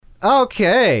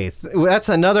Okay, that's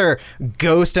another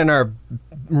ghost in our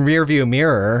rearview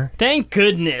mirror. Thank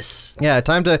goodness. Yeah,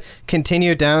 time to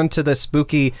continue down to the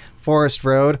spooky forest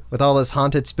road with all this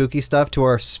haunted spooky stuff to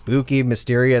our spooky,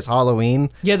 mysterious Halloween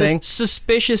thing. This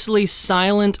suspiciously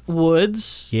silent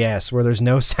woods. Yes, where there's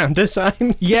no sound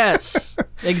design. Yes,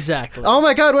 exactly. Oh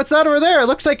my god, what's that over there? It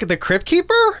looks like the Crypt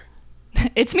Keeper?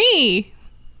 It's me.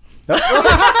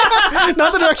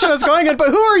 Not the direction I was going in, but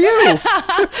who are you?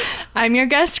 I'm your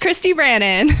guest, Christy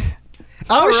Brannon.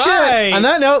 Oh, All shit. right. On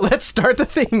that note, let's start the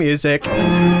theme music.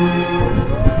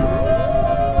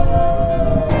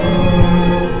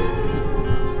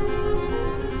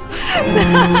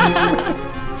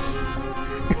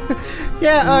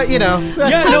 Yeah, you know.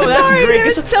 Yeah, no, I'm that's sorry, great.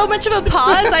 there's so much of a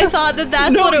pause. I thought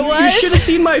that's No, what it was. you should have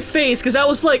seen my face because I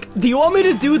was like, "Do you want me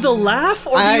to do the laugh,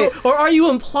 or or are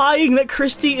you implying that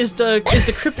Christy is the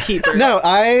Crypt Keeper?" No,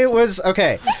 I was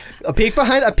okay. A peek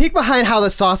behind how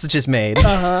the sausage is made.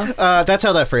 That's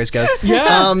how that phrase goes.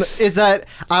 Yeah. Is that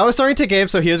I was starting to Gabe,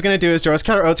 so he was going to do his Joyce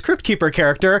Carol Oates Crypt Keeper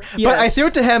character, but I Yes. threw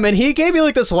it to him, and he gave me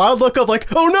like this wild look of like,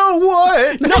 "Oh no,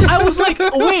 what?" No, I was like,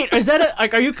 wait, is that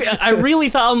like, are you? I really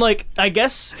thought, I'm like, I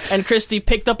guess, and Christy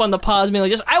picked up on the pause, being like,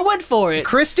 just, I went for it.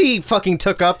 Christy fucking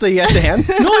took up the yes and.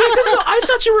 No, I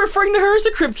thought you were referring to her as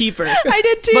the Crypt Keeper. I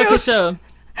did too. Okay, so.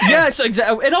 Yeah, so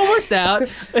exactly. It all worked out.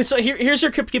 And so here's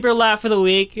your Crypt Keeper laugh for the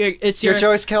week. It's Your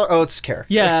Joyce Carol Oates character.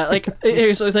 Yeah, like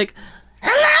so it's like,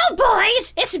 hello,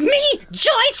 boys. It's me,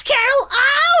 Joyce Carol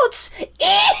Oates.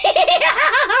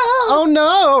 Oh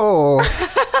no!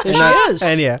 There she is.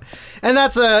 And yeah, and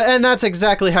that's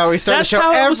exactly how we start That's the show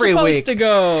how it was every supposed week. to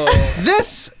go.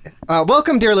 This,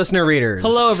 welcome, dear listener readers.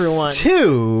 Hello, everyone.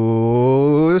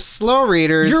 To Slow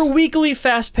Readers, Your weekly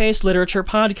fast-paced literature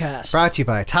podcast. brought to you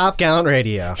by Top Gallant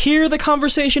Radio. Here, the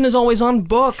conversation is always on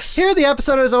books. Here, the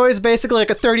episode is always basically like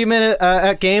a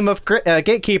 30-minute game of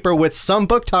Gatekeeper with some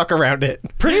book talk around it.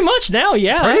 Pretty much now,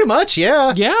 yeah. Pretty much,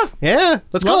 yeah. Yeah. Yeah.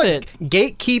 Let's call Love it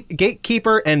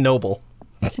Gatekeeper and Noble.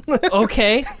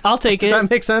 Okay, I'll take it. Does that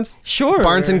make sense? Sure.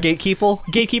 Barnes and Gatekeeper?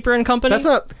 Gatekeeper and Company. That's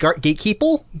not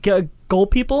Gatekeeper? Gold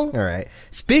people. All right.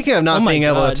 Speaking of not Oh my being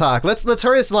able to God. talk, let's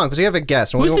hurry this along because we have a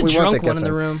guest. Who's we the want drunk that one guest in the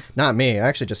on. room? Not me. I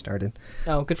actually just started.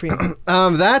 Oh, good for you.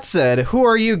 That said, who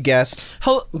are you, guest?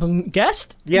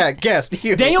 Guest? Yeah, guest.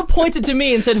 You. Daniel pointed to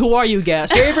me and said, "Who are you,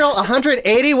 guest?" Gabriel,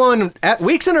 181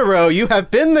 weeks in a row, you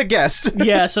have been the guest.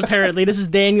 Yes, apparently. This is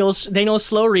Daniel's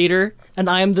slow reader, and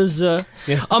I am the Z.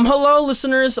 Yeah. Hello,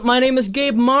 listeners. My name is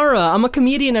Gabe Mara. I'm a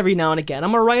comedian every now and again.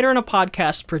 I'm a writer and a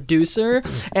podcast producer,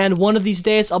 and one of these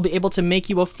days I'll be able to make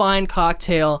you a fine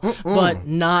cocktail, but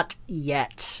not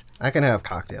yet. I can have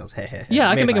cocktails. Yeah,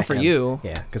 I can Made make by them for hand. you.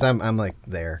 Yeah, because I'm like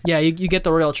there. Yeah, you get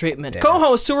the royal treatment.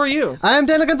 Co-host, who are you? I'm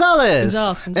Daniel Gonzalez,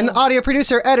 an audio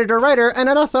producer, editor, writer, and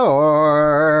an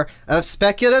author of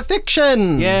speculative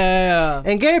fiction. Yeah.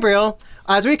 And Gabriel,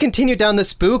 as we continue down the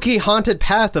spooky haunted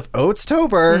path of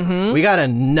Oatstober, we got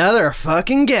another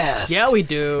fucking guest. Yeah, we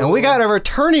do. And we got a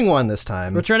returning one this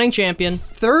time. Returning champion.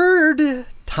 Third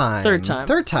time. Third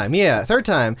time. We have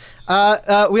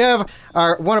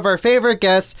one of our favorite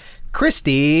guests,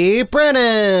 Christy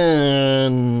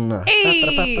Brannon.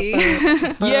 Hey.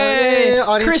 Yay!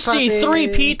 audience Christy clapping.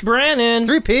 3-Pete Brannon.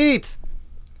 Three-peat.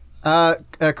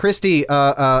 Christy,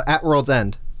 at World's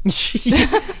End.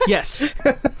 Yes.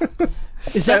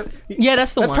 Is that? Yeah,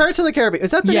 that's the That's one. Pirates of the Caribbean. Is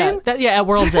that the name? At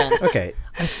World's End. Okay.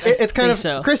 It's kind of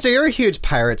so. Krista, you're a huge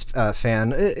Pirates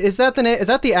fan. Is that the name? Is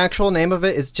that the actual name of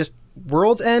it? Is just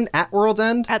World's End? At World's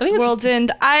End? At the World's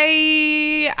End.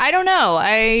 I don't know.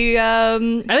 I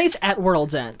think it's at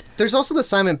World's End. There's also the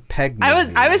Simon Pegg movie.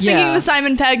 I was thinking Yeah. the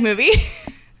Simon Pegg movie.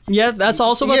 Yeah, that's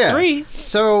also a 3.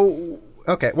 So,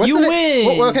 okay. What's You the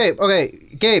win. Okay.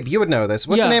 Gabe, you would know this.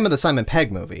 What's Yeah. the name of the Simon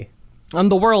Pegg movie?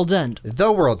 The World's End.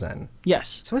 The World's End.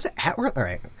 Yes. So is it at World? All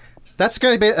right. That's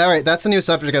going to be all right. That's the new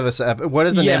subject of this episode. What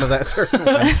is the name of that third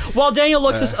one? While Daniel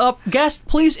looks this up, guest,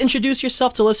 please introduce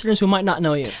yourself to listeners who might not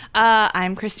know you.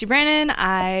 I'm Christy Brannon.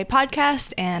 I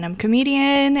podcast and I'm a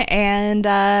comedian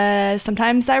and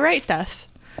sometimes I write stuff.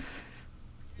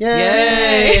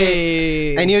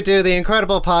 Yay! And you do the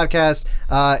incredible podcast,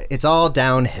 It's All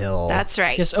Downhill. That's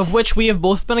right. Yes, of which we have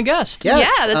both been a guest.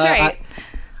 Yes, Yeah, that's right.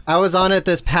 I was on it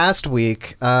this past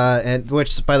week, and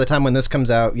which by the time when this comes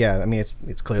out, yeah, I mean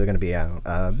it's clearly going to be out.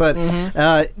 But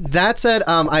that said,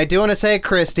 I do want to say,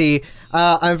 Christy,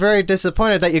 I'm very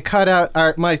disappointed that you cut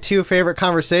out my two favorite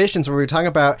conversations where we were talking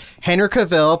about Henry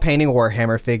Cavill painting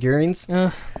Warhammer figurines,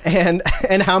 and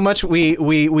how much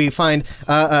we find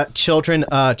children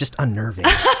just unnerving.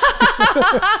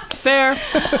 Fair.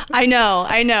 I know.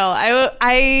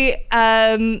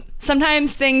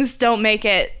 sometimes things don't make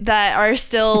it that are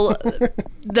still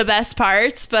the best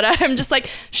parts, but I'm just like,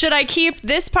 should I keep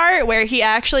this part where he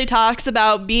actually talks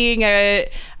about being a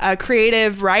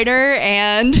creative writer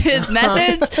and his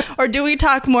methods, or do we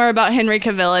talk more about Henry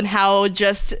Cavill and how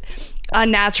just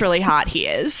unnaturally hot he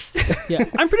is? Yeah,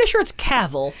 I'm pretty sure it's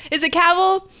Cavill. Is it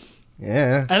Cavill?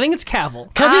 Yeah. I think it's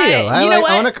Cavill. Cavill. You know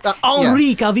what?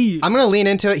 Henri Cavill. I'm going to lean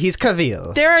into it. He's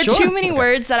Cavill. There are Sure. too many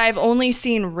words that I've only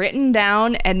seen written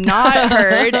down and not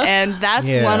heard, and that's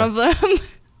Yeah. one of them.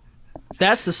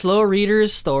 That's the slow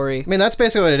reader's story. I mean, that's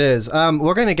basically what it is.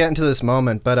 We're going to get into this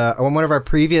moment, but one of our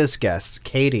previous guests,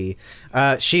 Katie,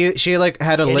 she like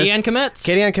had a list.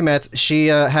 Katie Ann Kometz. She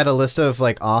had a list of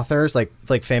like authors,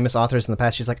 like famous authors in the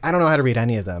past. She's like, I don't know how to read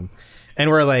any of them, and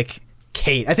we're like,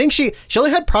 Kate. I think she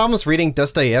only had problems reading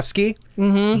Dostoevsky,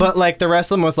 but like the rest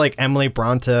of them was like Emily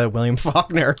Bronte, William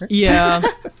Faulkner. Yeah.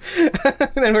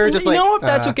 And then we were just you like, know what?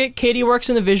 That's okay. Katie works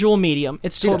in the visual medium.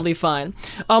 It's totally fine.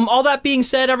 All that being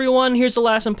said, everyone, here's the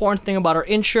last important thing about our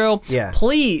intro. Yeah.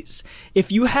 Please,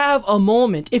 if you have a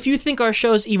moment, if you think our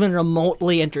show is even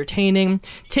remotely entertaining,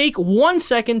 take 1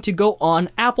 second to go on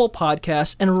Apple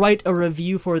Podcasts and write a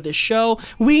review for this show.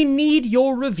 We need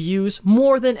your reviews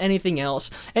more than anything else.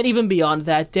 And even beyond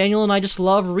that, Daniel and I just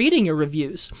love reading your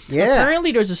reviews. Yeah.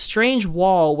 Apparently, there's a strange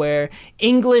wall where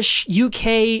English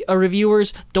UK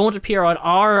reviewers don't appear on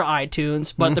our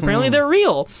iTunes, but apparently they're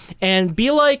real. And be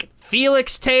like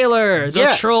Felix Taylor, the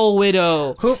Yes. troll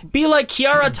widow. Who- Be like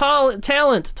Kiara Talent.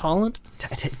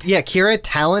 yeah, Kira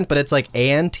Talent, but it's like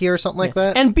ANT or something like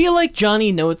that. And be like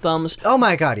Johnny No Thumbs. Oh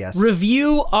my God, yes.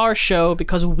 Review our show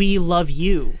because we love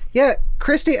you. Yeah,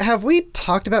 Christy, have we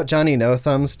talked about Johnny No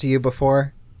Thumbs to you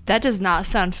before? That does not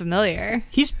sound familiar.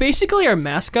 He's basically our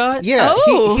mascot. Yeah,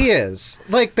 Oh. he is.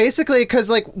 Like, basically, because,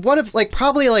 like, one of, like,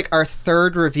 probably, like, our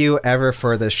third review ever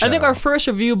for this show. I think our first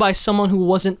review by someone who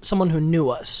wasn't someone who knew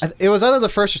us. It was either the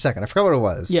first or second. I forgot what it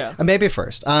was. Yeah. Maybe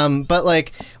first. But,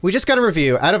 like, we just got a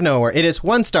review out of nowhere. It is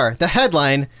 1 star. The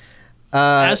headline...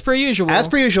 As per usual.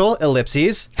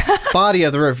 ellipses. Body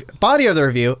of the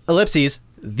review, ellipses.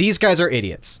 These guys are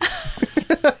idiots.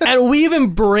 And we've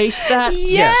embraced that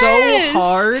Yes! so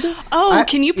hard. Oh,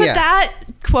 can you put yeah. that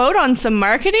quote on some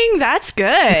marketing? That's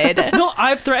good. No,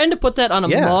 I've threatened to put that on a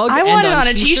Yeah. mug. I and want it on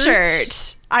a t-shirts.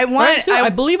 t-shirt. I Right, want. so I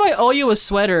believe I owe you a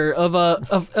sweater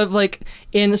of like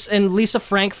in Lisa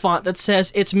Frank font that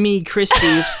says "It's me, Christy"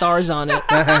 with stars on it.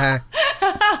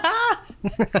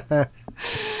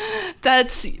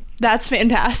 That's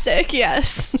fantastic.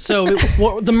 Yes. So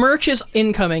the merch is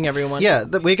incoming, everyone. Yeah,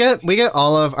 we get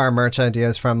all of our merch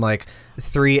ideas from like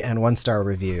 3 and 1 star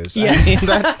reviews. Yes. I mean,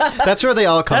 that's where they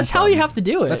all come That's from. how you have to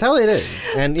do it. That's how it is.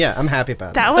 And yeah, I'm happy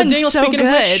about That that. one's Daniel, so speaking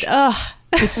of good. which- Ugh.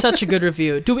 It's such a good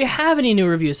review. Do we have any new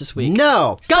reviews this week?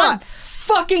 No. God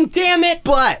fucking damn it!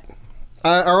 But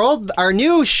our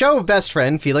new show best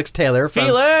friend Felix Taylor from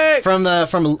Felix!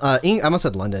 I almost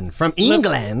said London, from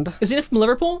England. Is he from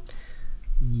Liverpool?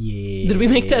 Yeah. Did we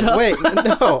make that up? Wait,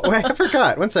 no, I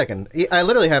forgot. 1 second. I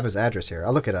literally have his address here.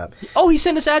 I'll look it up. Oh, he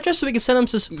sent his address so we can send him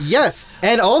to... Yes,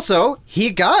 and also he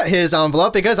got his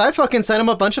envelope because I fucking sent him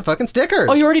a bunch of fucking stickers.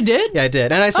 Oh, you already did? Yeah, I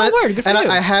did, and I sent. word, good for and you.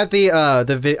 I had the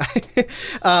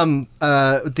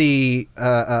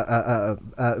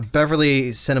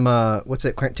Beverly Cinema. What's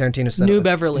it? Tarantino Cinema. New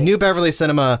Beverly. New Beverly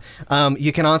Cinema.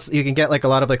 You can get like a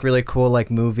lot of like really cool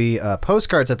like movie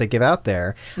postcards that they give out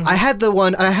there. Mm-hmm. I had the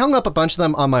one, and I hung up a bunch of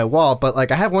them on my wall, but like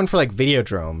I have one for like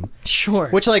Videodrome, Sure.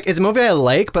 which like is a movie I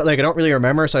like, but like I don't really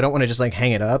remember, so I don't want to just like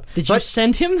hang it up. Did you But-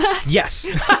 send him that? Yes.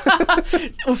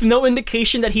 With no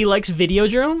indication that he likes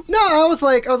Videodrome? No, I was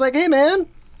like, hey man,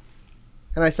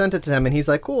 and I sent it to him, and he's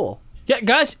like, cool. Yeah,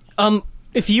 guys,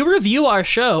 if you review our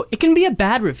show, it can be a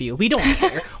bad review. We don't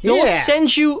care. We'll Yeah.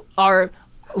 send you our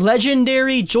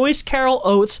legendary Joyce Carol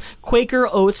Oates Quaker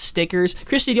Oats stickers.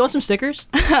 Christy, do you want some stickers?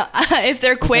 If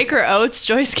they're Quaker Oats,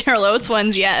 Joyce Carol Oates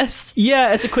ones, yes.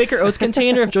 Yeah, it's a Quaker Oats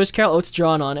container of Joyce Carol Oates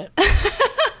drawn on it.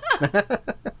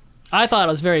 I thought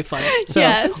it was very funny. So,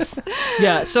 Yes.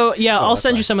 Yeah, so yeah, I'll that's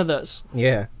send you fine. some of those.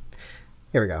 Yeah.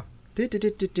 Here we go.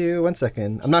 1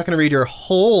 second. I'm not going to read your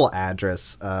whole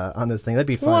address on this thing. That'd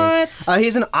be funny. What?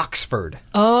 He's in Oxford.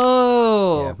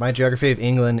 Oh. Yeah, my geography of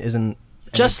England isn't...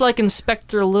 Just like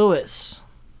Inspector Lewis.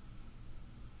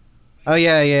 Oh,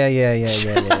 yeah.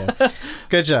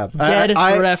 Good job. Dead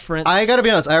reference. I got to be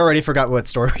honest. I already forgot what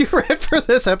story we read for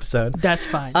this episode. That's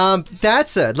fine. That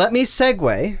said, let me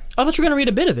segue. I thought you were going to read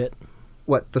a bit of it.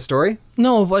 What, the story?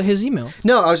 No, what, his email.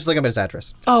 No, I was just looking up his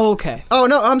address. Oh, okay. Oh,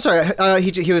 no, I'm sorry.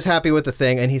 He was happy with the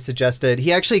thing, and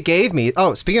he actually gave me...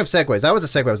 Oh, speaking of segues, that was a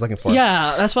segue I was looking for.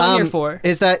 Yeah, that's what I'm here for.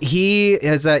 Is that he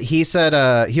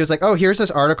said, he was like, oh, here's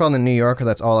this article in the New Yorker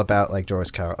that's all about, like,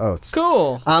 Joyce Carol Oates.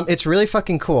 Cool. It's really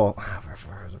fucking cool. I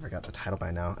forgot the title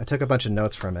by now. I took a bunch of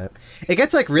notes from it. It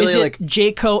gets, like, really, Is it like...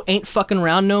 J-Co ain't fucking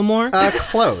around no more?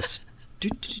 Close.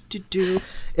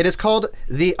 It is called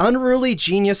The Unruly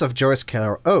Genius of Joyce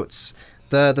Carol Oates.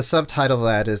 The subtitle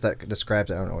of that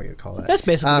describes it. I don't know what you call that. That's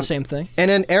basically the same thing.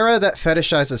 In an era that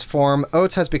fetishizes form,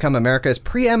 Oates has become America's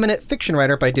preeminent fiction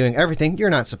writer by doing everything you're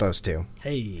not supposed to.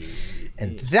 Hey.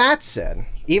 And that said,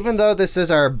 even though this is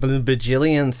our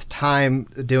bajillionth time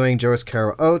doing Joyce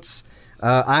Carol Oates,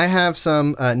 I have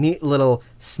some neat little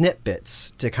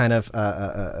snippets to kind of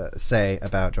say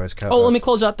about Joyce Carol Oates. Let me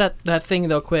close out that thing,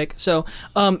 though, quick. So,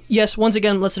 yes, once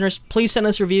again, listeners, please send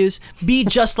us reviews. Be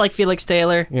just like Felix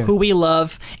Taylor, who we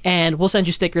love, and we'll send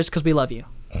you stickers because we love you.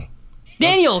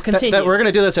 Daniel, continue. We're going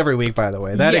to do this every week, by the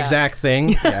way. That exact thing.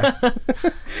 Yeah.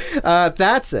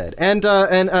 That's it. And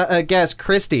guest,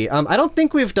 Christy, I don't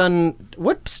think we've done...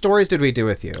 What stories did we do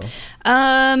with you?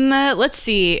 Let's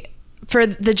see. For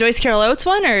the Joyce Carol Oates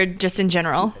one, or just in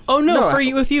general? Oh no,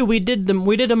 with you, we did a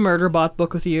Murderbot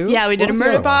book with you. Yeah, we did a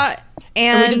Murderbot,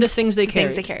 and we did the Things They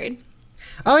Carried.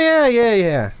 Oh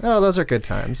yeah. Oh, those are good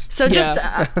times. So just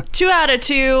 2 out of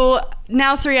 2,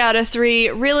 now 3 out of 3.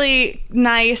 Really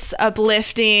nice,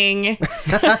 uplifting,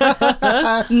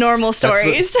 normal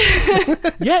stories.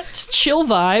 Yeah, it's chill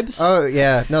vibes. Oh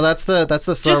yeah, no, that's the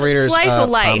slow just readers. Just a slice of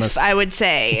life, promise. I would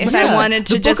say, if I wanted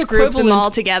to just group them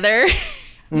all together.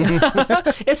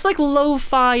 It's like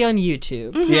lo-fi on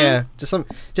YouTube. Mm-hmm. Yeah, just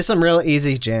some real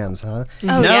easy jams, huh?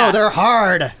 Oh, no, they're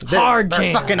hard. They're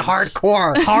jams. fucking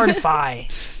hardcore. Hard-fi.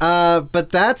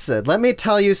 But that's it. Let me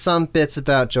tell you some bits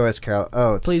about Joyce Carol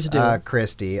Oates. Please do.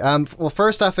 Christy. Well,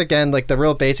 first off, again, like the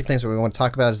real basic things that we want to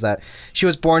talk about is that she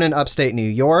was born in upstate New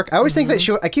York. I always think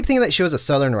that I keep thinking that she was a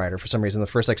Southern writer for some reason the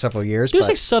first like several years. There's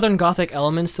like Southern Gothic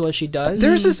elements to what she does.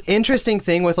 There's this interesting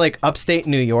thing with like upstate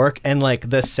New York and like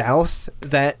the South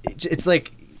that it's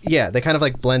like, yeah, they kind of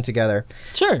like blend together.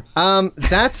 Sure.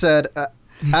 That said,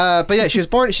 but yeah, she's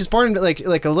born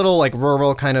like a little like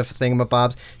rural kind of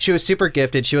thingamabobs. She was super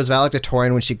gifted. She was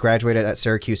valedictorian when she graduated at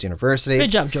Syracuse University. Good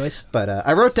job, Joyce. But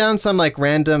I wrote down some like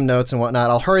random notes and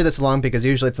whatnot. I'll hurry this along because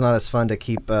usually it's not as fun to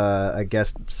keep a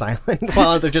guest silent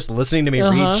while they're just listening to me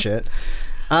read shit.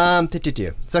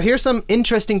 So here's some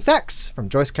interesting facts from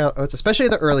Joyce Carol Oates, especially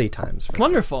the early times.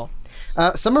 Wonderful.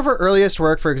 Some of her earliest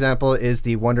work, for example, is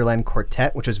the Wonderland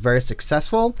Quartet, which was very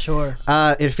successful. Sure.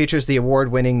 It features the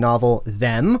award-winning novel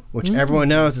Them, which everyone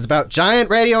knows is about giant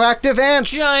radioactive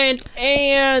ants. Giant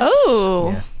ants.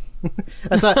 Oh. Yeah.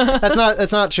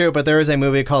 That's not true, but there is a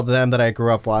movie called Them that I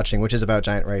grew up watching, which is about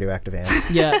giant radioactive ants.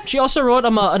 Yeah, she also wrote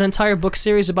an entire book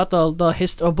series about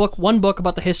one book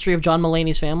about the history of John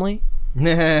Mulaney's family.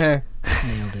 Nailed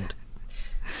it.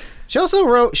 She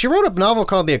wrote a novel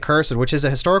called The Accursed, which is a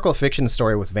historical fiction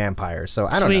story with vampires. So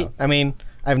I don't know. I mean,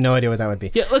 I have no idea what that would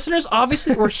be. Yeah, listeners,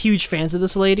 obviously we're huge fans of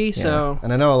this lady, so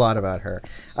and I know a lot about her.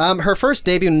 Her first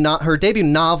debut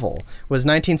novel was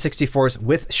 1964's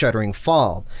With Shuddering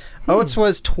Fall. Oates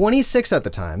was 26 at the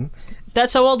time.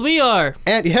 That's how old we are.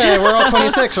 And yeah, we're all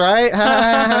 26, right?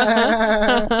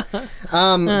 And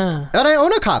I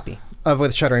own a copy of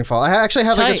With Shuddering Fall. I actually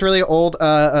have like this really old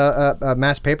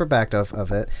mass paperback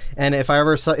of it, and if I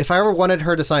ever wanted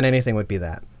her to sign anything, it would be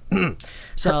that.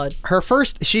 Solid. Her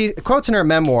first, she quotes in her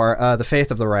memoir, The Faith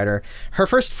of the Writer, her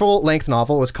first full-length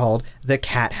novel was called The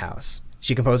Cat House.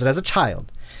 She composed it as a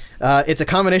child. It's a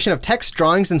combination of text,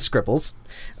 drawings, and scribbles,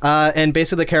 and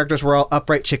basically the characters were all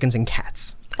upright chickens and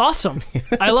cats. Awesome.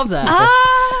 I love that.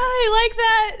 I like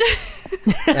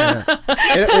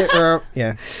that.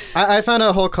 Yeah. I found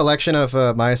a whole collection of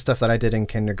my stuff that I did in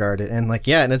kindergarten, and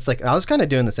it's like I was kind of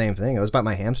doing the same thing. It was about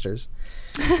my hamsters.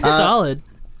 Solid.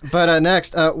 But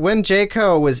next, when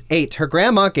J-Co was 8, her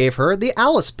grandma gave her the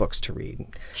Alice books to read.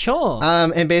 Sure.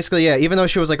 And basically, yeah, even though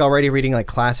she was like already reading like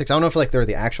classics, I don't know if like they were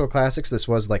the actual classics. This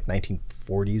was like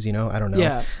 1940s, I don't know.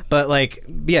 Yeah. But like,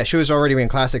 yeah, she was already reading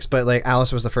classics, but like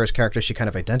Alice was the first character she kind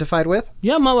of identified with.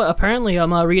 Yeah, apparently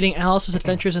I'm reading Alice's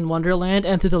Adventures in Wonderland,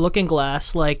 and Through the Looking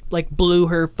Glass like blew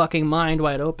her fucking mind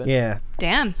wide open. Yeah.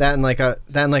 Damn. That and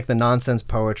like the nonsense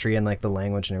poetry and like the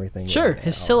language and everything. Sure, yeah,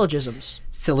 his syllogisms.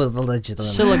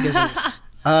 Syllogisms.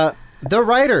 The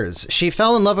writers she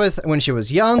fell in love with when she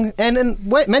was young, and in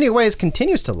many ways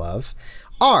continues to love,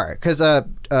 are, because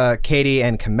Katie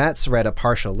and Kometz read a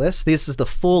partial list. This is the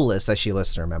full list that she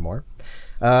lists in her memoir.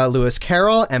 Lewis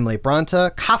Carroll, Emily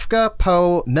Bronte, Kafka,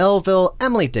 Poe, Melville,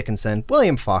 Emily Dickinson,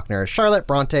 William Faulkner, Charlotte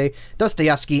Bronte,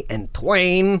 Dostoevsky, and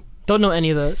Twain. Don't know any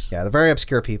of those. Yeah, they're very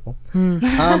obscure people.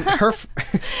 Her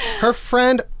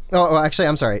friend... Oh, well, actually,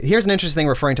 I'm sorry. Here's an interesting thing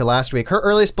referring to last week. Her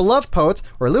earliest beloved poets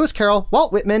were Lewis Carroll,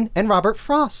 Walt Whitman, and Robert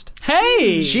Frost.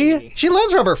 Hey! She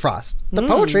loves Robert Frost. The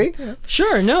poetry.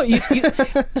 Sure, no.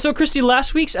 So, Christy,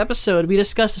 last week's episode, we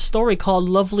discussed a story called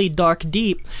Lovely Dark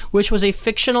Deep, which was a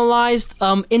fictionalized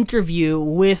interview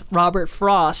with Robert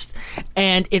Frost,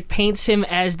 and it paints him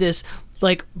as this,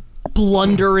 like,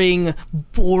 blundering,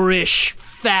 boorish,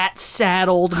 fat, sad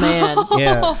old man.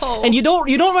 Yeah. And you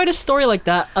don't write a story like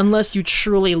that unless you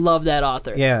truly love that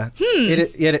author. Yeah.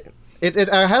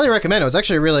 I highly recommend it. It was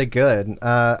actually really good.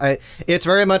 It's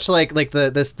very much like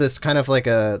this kind of like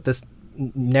this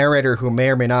narrator who may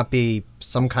or may not be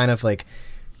some kind of like,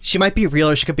 she might be real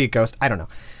or she could be a ghost. I don't know.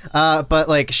 But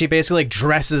like she basically like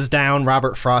dresses down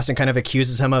Robert Frost and kind of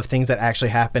accuses him of things that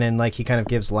actually happen, and like he kind of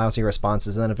gives lousy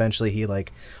responses, and then eventually he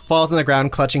like falls on the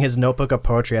ground clutching his notebook of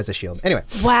poetry as a shield. Anyway.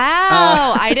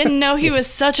 Wow. I didn't know he was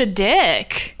such a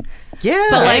dick. Yeah.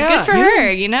 But like, Yeah, good for he was-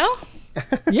 her, you know?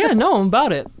 Yeah, no, I'm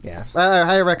about it. Yeah. I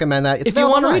highly recommend that. It's If you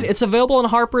want to available read it, it's available on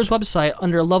Harper's website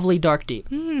under Lovely Dark Deep.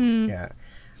 Yeah.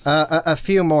 A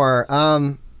few more.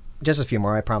 Just a few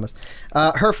more, I promise.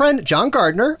 Her friend John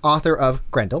Gardner, author of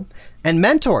Grendel, and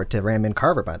mentor to Raymond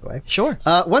Carver, by the way, Sure.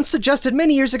 once suggested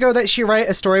many years ago that she write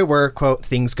a story where, quote,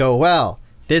 things go well.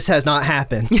 This has not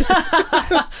happened.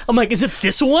 I'm like, is it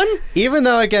this one? Even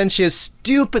though, again, she is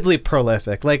stupidly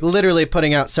prolific, like literally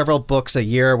putting out several books a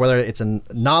year, whether it's a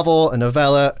novel, a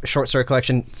novella, a short story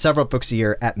collection, several books a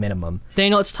year at minimum.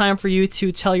 Daniel, it's time for you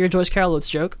to tell your Joyce Carol Oates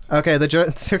joke. Okay, the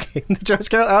Joyce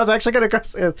Carol. I was actually going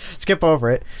to skip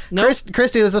over it. No.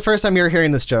 Christy, this is the first time you're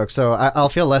hearing this joke, so I'll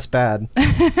feel less bad.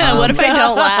 What if I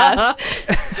don't laugh?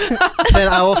 Then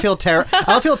I will feel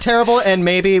I'll feel terrible, and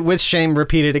maybe with shame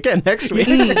repeat it again next week.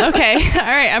 Okay. All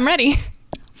right. I'm ready.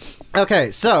 Okay,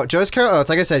 so Joyce Carol Oates,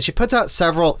 like I said, she puts out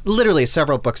literally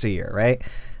several books a year, right?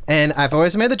 And I've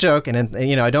always made the joke, and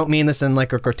you know, I don't mean this in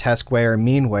like a grotesque way or a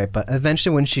mean way, but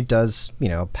eventually when she does, you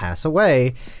know, pass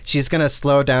away, she's gonna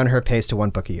slow down her pace to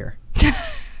one book a year.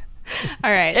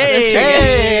 All right. Hey!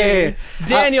 Hey,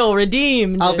 Daniel,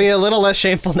 redeemed. I'll be a little less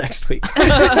shameful next week.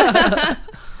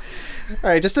 All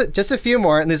right, just a few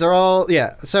more, and these are all,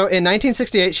 yeah. So in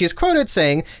 1968, she is quoted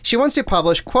saying she wants to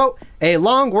publish, quote, a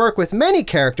long work with many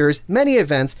characters, many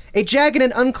events, a jagged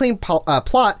and unclean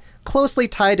plot closely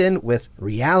tied in with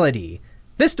reality.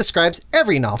 This describes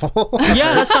every novel.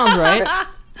 Yeah, that sounds right.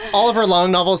 All of her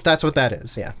long novels, that's what that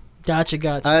is, yeah.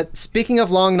 Gotcha. Speaking of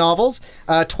long novels,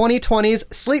 2020's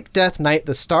Sleep, Death, Night,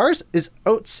 the Stars is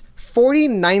Oates'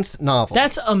 49th novel.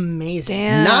 That's amazing.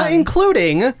 Damn. Not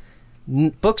including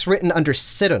books written under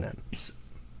pseudonyms.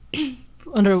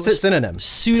 Under Synonyms. pseudonyms?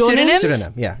 Pseudonyms?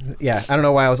 Synonym, yeah. I don't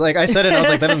know why I said it, and I was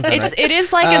like, that doesn't sound right. It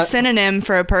is like a synonym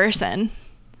for a person.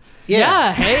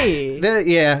 Yeah, hey.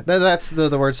 That's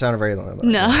the word sounded very low.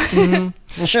 No.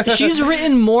 She's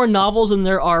written more novels than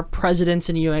there are presidents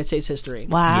in United States history.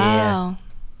 Wow.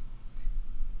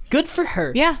 Good for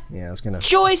her. Yeah. Yeah, I was gonna.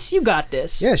 Joyce, you got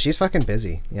this. Yeah, she's fucking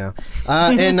busy, you know.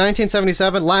 In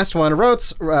 1977, last one,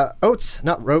 Oates,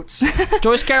 not Rotes.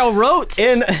 Joyce Carol wrote.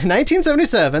 In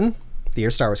 1977, the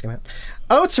year Star Wars came out,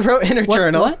 Oates wrote in her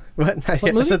journal. What? I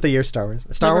movie? said the year Star Wars.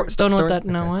 Star Wars. Don't know Star what that.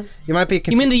 Wars? No, Okay. what? You might be You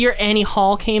confused. mean the year Annie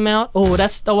Hall came out? Oh,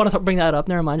 I want to bring that up.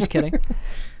 Never mind. Just kidding.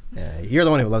 You're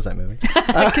the one who loves that movie.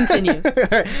 Continue.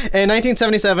 In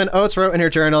 1977, Oates wrote in her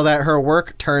journal that her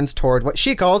work turns toward what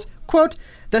she calls, quote,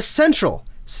 the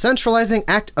centralizing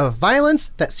act of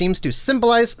violence that seems to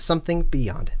symbolize something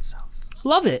beyond itself.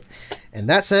 Love it. And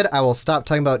that said, I will stop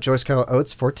talking about Joyce Carol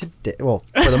Oates for today. Well,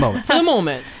 for the moment. For the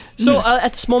moment. So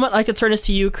at this moment, I could turn this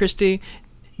to you, Christy.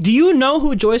 Do you know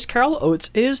who Joyce Carol Oates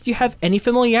is? Do you have any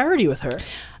familiarity with her?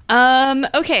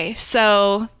 Okay,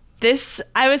 so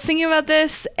I was thinking about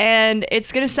this, and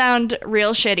it's gonna sound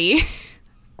real shitty.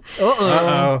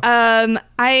 Uh-oh.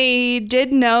 I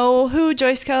did know who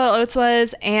Joyce Carol Oates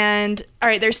was, and all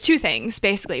right, there's two things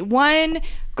basically. One,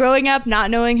 growing up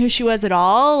not knowing who she was at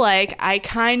all, like I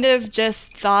kind of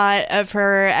just thought of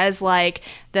her as like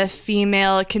the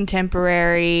female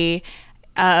contemporary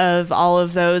of all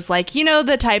of those, like, you know,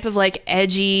 the type of like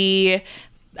edgy,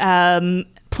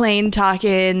 plain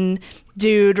talking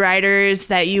dude writers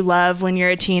that you love when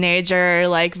you're a teenager,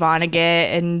 like Vonnegut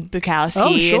and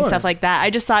Bukowski and stuff like that. I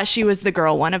just thought she was the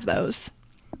girl one of those.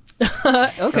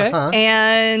 Okay.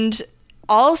 And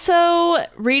also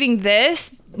reading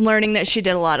this, learning that she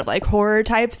did a lot of like horror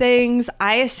type things,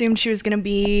 I assumed she was going to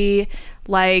be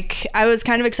like I was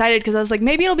kind of excited because I was like,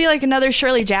 maybe it'll be like another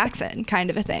Shirley Jackson kind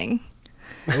of a thing.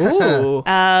 Ooh.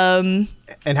 And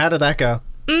how did that go?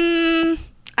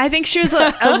 I think she was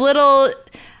a little.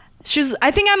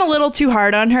 I think I'm a little too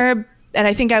hard on her, and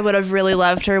I think I would have really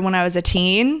loved her when I was a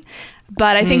teen.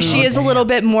 But I think she is a little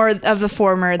bit more of the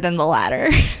former than the latter.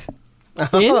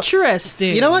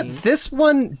 Interesting. You know what? This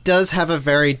one does have a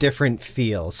very different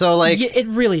feel. So, like, Yeah, it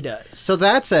really does. so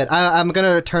that's it. I'm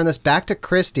gonna turn this back to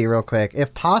Christy real quick,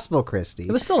 if possible. Christy,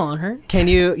 It was still on her. can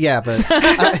you? Yeah, but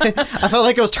I felt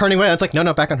like it was turning away. It's like,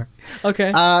 no, back on her. Okay.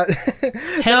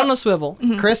 Head on a swivel.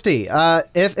 Christy,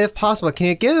 if possible, can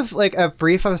you give like a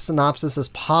brief of a synopsis as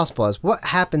possible as what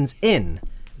happens in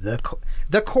the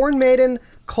Corn Maiden :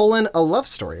 a love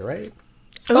story, right?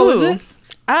 Oh, is it?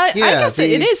 I guess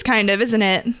it the- is kind of, isn't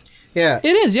it? Yeah.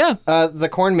 It is, yeah. The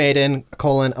Corn Maiden :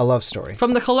 a love story.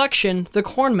 From the collection, The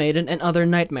Corn Maiden and Other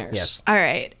Nightmares. Yes. All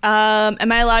right. Am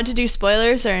I allowed to do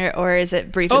spoilers or is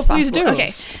it brief Oh, as possible? please do. Okay.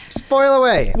 Spoil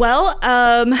away. Well,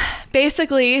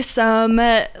 basically some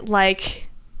like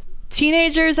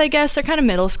teenagers, I guess, they're kind of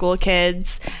middle school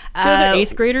kids. They're the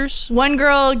 8th graders. One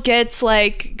girl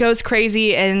goes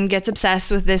crazy and gets obsessed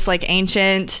with this like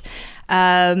ancient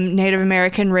Native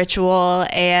American ritual,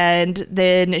 and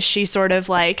then she sort of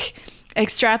like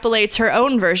extrapolates her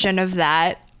own version of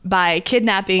that by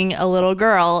kidnapping a little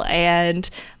girl and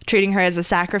treating her as a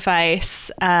sacrifice.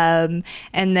 And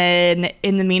then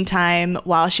in the meantime,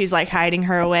 while she's like hiding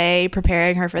her away,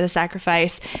 preparing her for the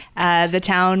sacrifice, the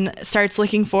town starts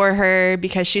looking for her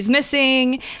because she's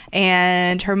missing,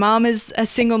 and her mom is a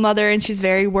single mother and she's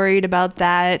very worried about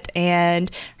that,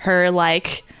 and her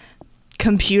like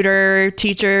computer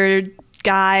teacher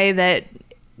guy that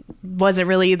wasn't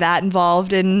really that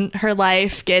involved in her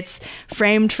life gets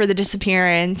framed for the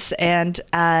disappearance, and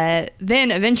then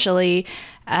eventually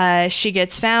she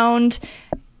gets found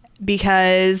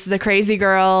because the crazy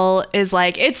girl is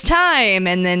like, it's time,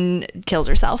 and then kills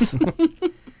herself.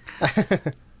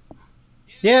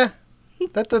 Yeah.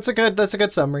 That's a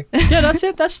good summary. Yeah, that's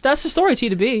it. That's the story, T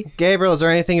to B. Gabriel, is there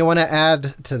anything you want to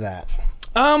add to that?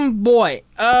 Boy.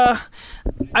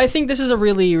 I think this is a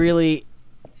really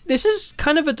this is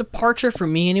kind of a departure for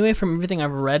me anyway from everything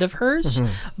I've read of hers,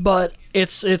 but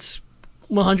it's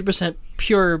 100%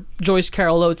 pure Joyce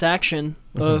Carol Oates action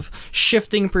of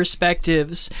shifting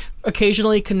perspectives,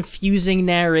 occasionally confusing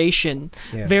narration,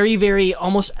 very, very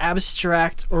almost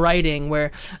abstract writing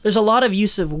where there's a lot of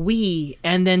use of we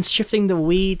and then shifting the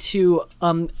we to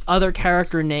other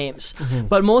character names.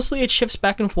 But mostly it shifts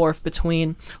back and forth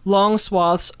between long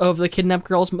swaths of the kidnapped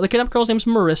girl's name's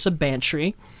Marissa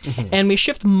Bantry. And we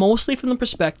shift mostly from the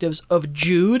perspectives of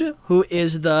Jude, who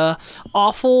is the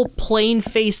awful,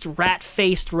 plain-faced,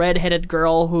 rat-faced, red-headed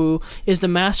girl who is the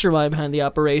mastermind behind the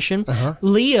operation.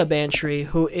 Leah Bantry,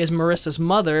 who is Marissa's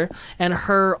mother, and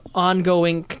her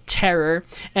ongoing terror.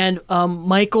 And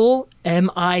Michael,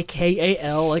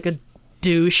 Mikal, like a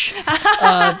douche,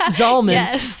 Zalman,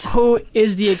 Yes. who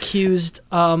is the accused,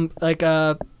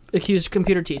 accused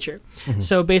computer teacher.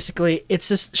 So basically, it's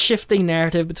this shifting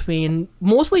narrative between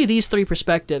mostly these three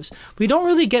perspectives. We don't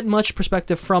really get much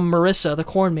perspective from Marissa, the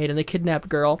Corn Maiden, the kidnapped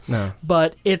girl. No.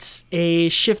 But it's a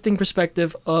shifting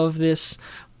perspective of this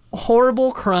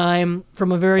horrible crime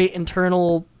from a very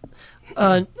internal,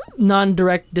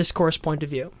 non-direct discourse point of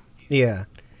view. Yeah.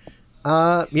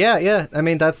 Yeah. I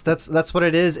mean, that's what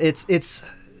it is. It's.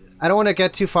 I don't want to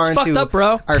get too far It's into fucked up,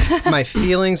 bro. my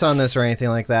feelings on this or anything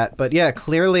like that, but yeah,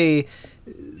 clearly,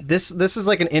 this is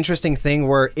like an interesting thing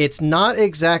where it's not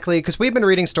exactly because we've been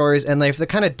reading stories and they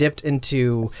kind of dipped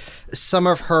into some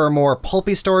of her more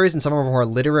pulpy stories and some of her more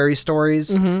literary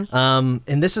stories. And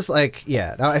this is like,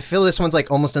 I feel this one's like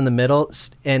almost in the middle,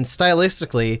 and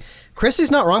stylistically,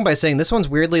 Christy's not wrong by saying this one's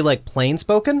weirdly like plain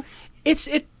spoken.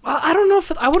 I don't know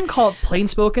if I wouldn't call it plain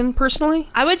spoken personally.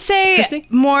 I would say Christy?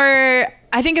 more,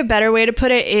 I think a better way to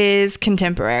put it is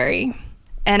contemporary.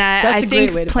 And That's I a great way think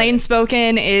to put plain it.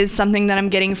 spoken is something that I'm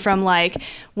getting from like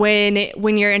when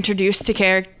you're introduced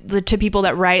to people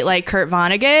that write like Kurt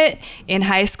Vonnegut in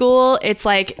high school. It's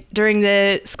like during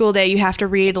the school day you have to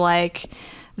read like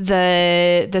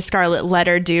the Scarlet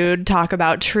Letter dude talk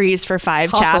about trees for 5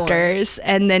 Hawthorne. chapters,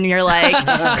 and then you're like,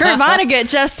 Kurt Vonnegut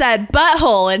just said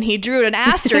butthole and he drew an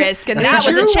asterisk and that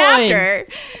was Drew a one. chapter.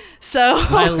 So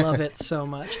I love it so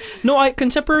much. No,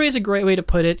 contemporary is a great way to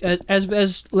put it.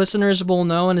 As listeners will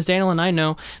know, and as Daniel and I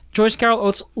know, Joyce Carol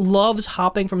Oates loves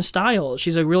hopping from style.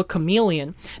 She's a real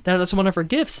chameleon. That's one of her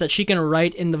gifts, that she can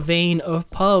write in the vein of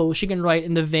Poe. She can write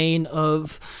in the vein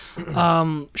of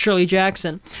Shirley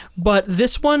Jackson. But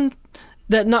this one,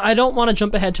 I don't want to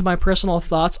jump ahead to my personal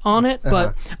thoughts on it,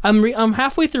 but I'm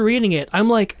halfway through reading it. I'm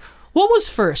like, What was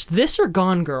first, this or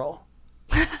Gone Girl?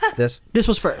 This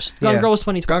was first. Gone Girl was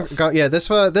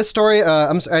 2012. This story.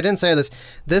 I didn't say this.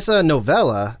 This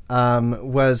novella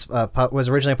was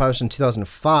originally published in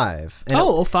 2005. And 05?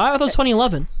 I thought it was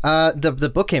 2011.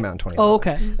 The book came out in 2011. Oh,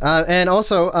 okay. And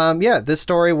also, this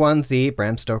story won the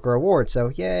Bram Stoker Award. So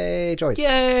yay, Joyce!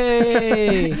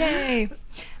 Yay! Yay!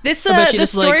 This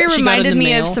just, story she got it in reminded the me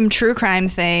mail. of some true crime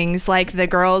things, like the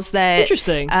girls that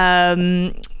Interesting.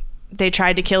 They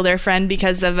tried to kill their friend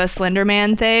because of a Slender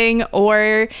Man thing,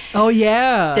 or Oh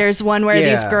yeah. there's one where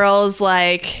these Yeah. girls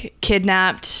like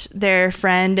kidnapped their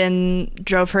friend and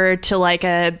drove her to like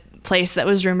a place that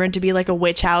was rumored to be like a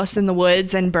witch house in the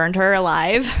woods and burned her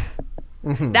alive.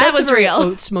 That That's was a very real.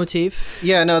 Oates motif.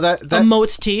 Yeah, no, that A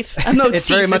motif. A motif, it's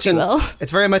very if much you an will.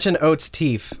 it's very much an Oates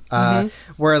teeth,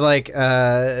 where like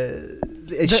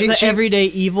The everyday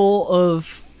evil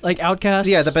of like outcasts.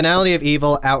 Yeah, the banality of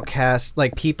evil, outcasts,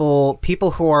 like people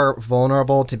who are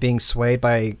vulnerable to being swayed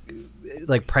by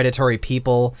like predatory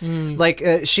people. Like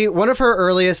one of her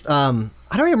earliest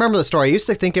I don't even remember the story. I used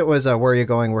to think it was Where Are You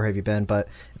Going, Where Have You Been, but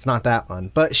it's not that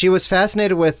one. But she was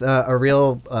fascinated with a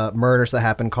real murders that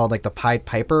happened called like the Pied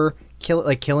Piper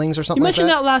killings or something You like mentioned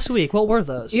that last week. What were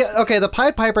those? Yeah, okay, the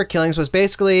Pied Piper killings was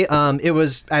basically, it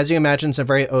was, as you imagine, some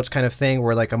very Oates kind of thing,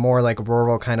 where like a more like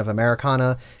rural kind of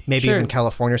Americana, maybe Sure. even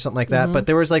California or something like that. But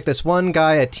there was like this one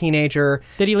guy, a teenager.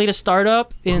 Did he lead a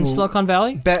startup in Silicon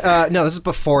Valley? No, this is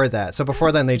before that. So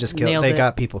before then, they just killed. Nailed They it.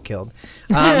 got people killed.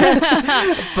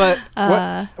 But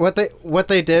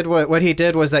what he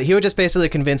did was that he would just basically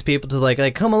convince people to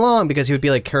like come along, because he would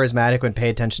be like charismatic and pay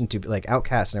attention to like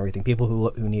outcasts and everything, people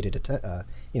who needed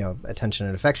attention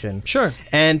and affection. Sure.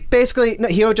 And basically, no,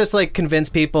 he would just like convince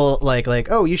people like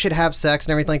oh, you should have sex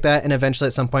and everything like that. And eventually,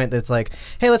 at some point, it's like,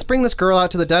 hey, let's bring this girl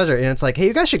out to the desert. And it's like, hey,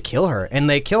 you guys should kill her. And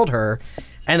they killed her.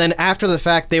 And then after the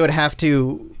fact, they would have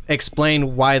to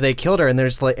explain why they killed her. And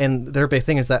there's like, and their big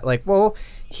thing is that like, well,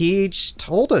 he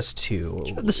told us to.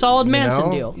 The solid Manson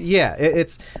deal. Yeah,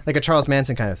 it's like a Charles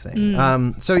Manson kind of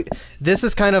thing. So this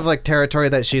is kind of like territory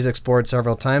that she's explored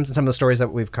several times, and some of the stories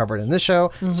that we've covered in this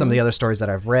show, some of the other stories that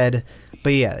I've read.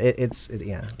 But yeah,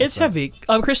 it's heavy.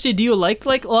 Christy, do you like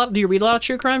a lot? Do you read a lot of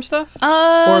true crime stuff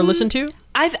or listen to?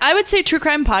 I would say true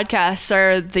crime podcasts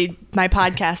are my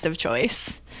podcast of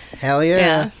choice. Hell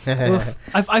yeah. Oof.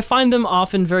 I find them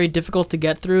often very difficult to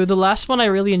get through. The last one I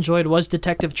really enjoyed was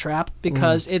Detective Trap,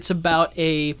 because it's about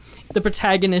the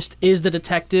protagonist is the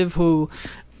detective who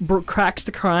cracks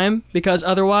the crime, because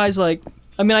otherwise, I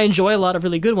enjoy a lot of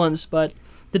really good ones, but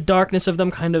the darkness of them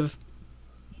kind of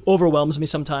overwhelms me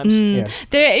sometimes. Yeah.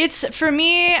 It's for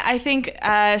me, I think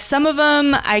some of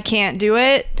them I can't do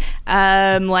it.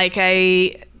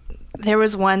 There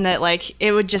was one that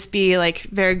it would just be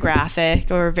very graphic,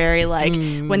 or very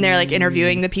when they're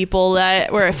interviewing the people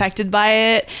that were affected by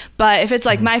it. But if it's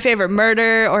My Favorite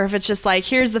Murder, or if it's just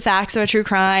here's the facts of a true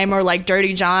crime, or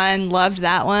Dirty John, loved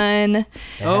that one.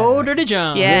 Oh, Dirty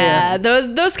John. Yeah,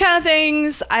 those kind of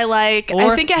things I like.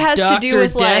 Or I think it has Dr. to do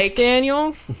with Death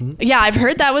Daniel. Yeah, I've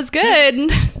heard that was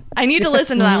good. I need to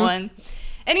listen to that one.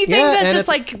 Anything that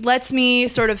just lets me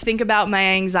sort of think about my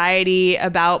anxiety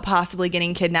about possibly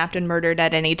getting kidnapped and murdered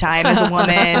at any time as a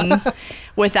woman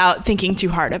without thinking too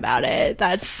hard about it.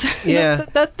 That's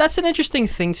That's an interesting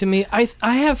thing to me. I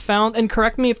have found, and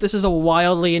correct me if this is a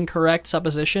wildly incorrect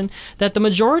supposition, that the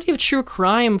majority of true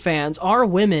crime fans are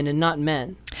women and not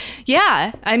men.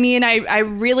 Yeah, I mean, I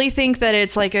really think that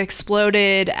it's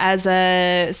exploded as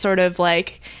a sort of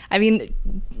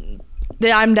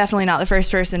I'm definitely not the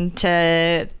first person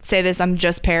to say this. I'm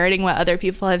just parroting what other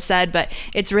people have said, but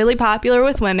it's really popular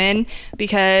with women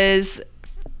because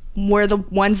we're the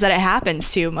ones that it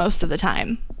happens to most of the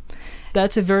time.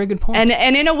 That's a very good point.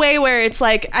 And in a way where it's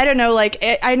I don't know,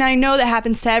 and I know that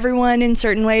happens to everyone in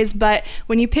certain ways, but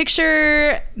when you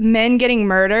picture men getting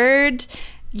murdered,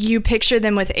 you picture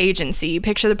them with agency. You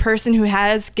picture the person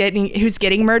who's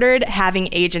getting murdered having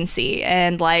agency,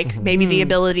 and maybe the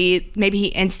ability, maybe he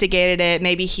instigated it,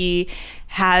 maybe he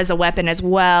has a weapon as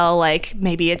well,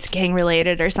 maybe it's gang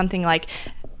related or something.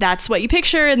 That's what you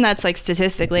picture, and that's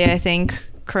statistically I think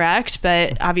correct,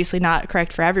 but obviously not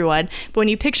correct for everyone. But when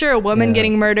you picture a woman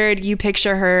getting murdered, you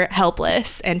picture her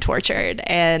helpless and tortured,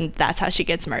 and that's how she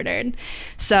gets murdered.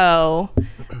 So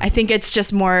I think it's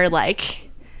just more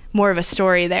of a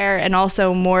story there, and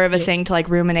also more of a thing to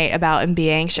ruminate about and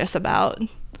be anxious about.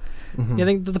 I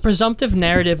think the presumptive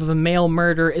narrative of a male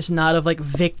murder is not of like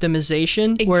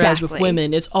victimization, whereas with Exactly.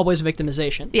 women, it's always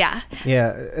victimization. Yeah. Yeah,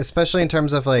 especially in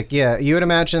terms of like, yeah, you would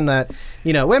imagine that,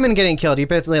 you know, women getting killed, you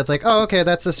basically, it's like, oh, okay,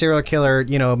 that's a serial killer,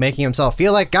 you know, making himself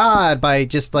feel like God by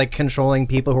just like controlling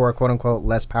people who are quote unquote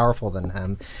less powerful than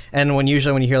him. And when you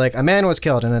hear like a man was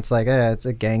killed and it's like, it's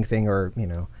a gang thing, or, you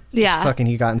know, Yeah. fucking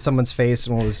he got in someone's face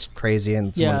and was crazy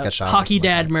and someone Yeah, got shot. or hockey something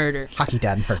like dad that. murder. Hockey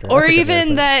dad murder. Or That's a good way to even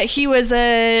put it. that he was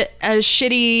a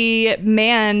shitty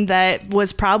man that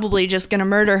was probably just going to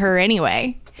murder her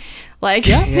anyway. Like,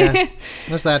 Yeah,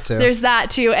 there's that too. there's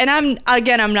that too. And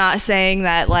I'm not saying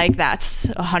that like that's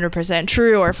 100%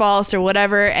 true or false or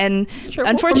whatever. And Sure, we're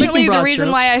unfortunately, making the broad reason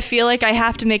strokes. why I feel like I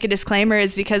have to make a disclaimer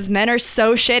is because men are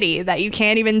so shitty that you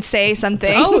can't even say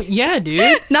something. Oh yeah,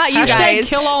 dude. Not you Hashtag guys,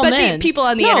 kill all but men. the people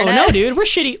on the no, internet. No, dude, we're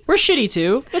shitty. We're shitty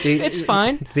too. It's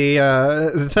fine.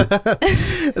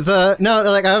 No,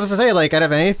 like I was to say, like out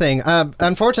of anything,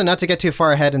 unfortunately, not to get too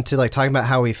far ahead into like talking about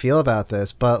how we feel about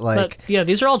this, but like. But yeah,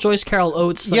 these are all Joyce Carol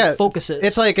Oates focuses.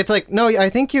 It's like no, I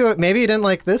think you didn't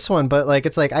like this one, but like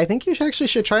it's like I think you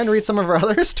should try and read some of her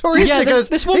other stories Yeah, because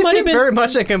this one they might seem have been very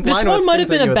much in line This with one might have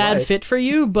things that been you a would bad like. fit for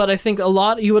you, but I think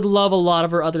you would love a lot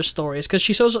of her other stories because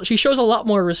she shows a lot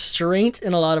more restraint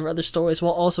in a lot of her other stories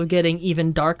while also getting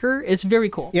even darker. It's very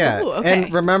cool. Yeah, Ooh, okay.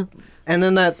 and remember, and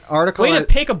then that article. Way to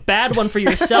pick a bad one for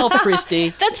yourself, Christy.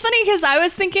 That's funny because I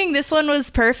was thinking this one was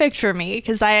perfect for me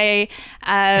because I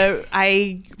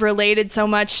related so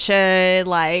much to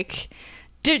like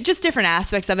just different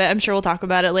aspects of it. I'm sure we'll talk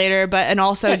about it later, but and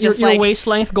also Yeah, just your like waist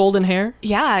length golden hair.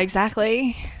 yeah,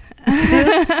 exactly.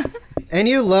 And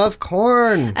you love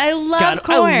corn. I love God,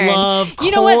 corn. I love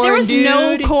You know what? There corn, was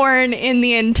no dude. corn in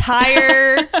the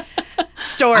entire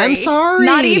story. I'm sorry.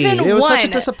 Not even It was one. such a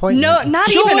disappointment. No, not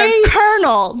even a Joyce!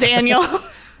 kernel, Daniel.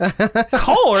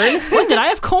 Corn? When did I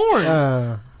have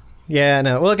corn? Yeah,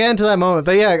 no, we'll get into that moment,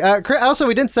 but yeah. Also,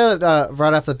 we didn't say it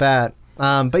right off the bat.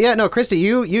 But yeah, no, Christy,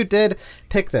 you did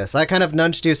pick this. I kind of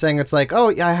nudged you saying it's like, oh,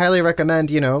 yeah, I highly recommend,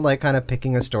 you know, like kind of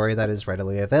picking a story that is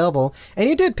readily available. And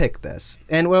you did pick this.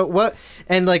 And what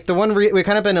and like the one we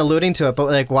kind of been alluding to it, but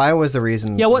like why was the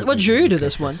reason? Yeah, what drew you to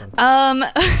this one?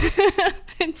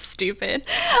 It's stupid. Is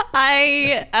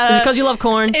it because you love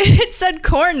corn? It said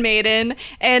Corn Maiden,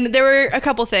 and there were a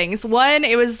couple things. One,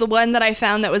 it was the one that I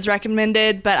found that was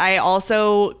recommended, but I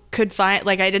also could find,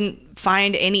 like, I didn't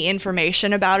find any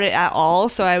information about it at all,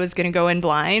 so I was going to go in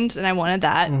blind, and I wanted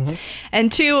that. Mm-hmm.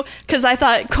 And two, because I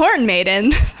thought Corn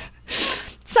Maiden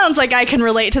sounds like I can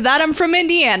relate to that. I'm from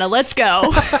Indiana. Let's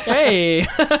go. Hey,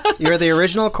 You're the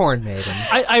original corn maiden.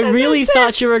 I really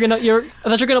thought you were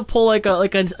gonna pull like a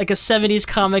 70s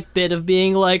comic bit of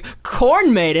being like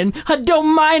Corn Maiden. I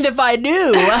don't mind if I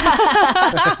do.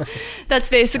 That's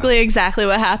basically exactly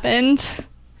what happened.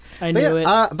 I knew it.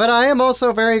 But I am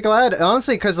also very glad,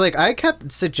 honestly, because like I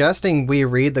kept suggesting we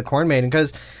read the Corn Maiden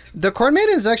because the Corn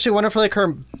Maiden is actually one of like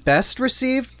her best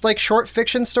received like short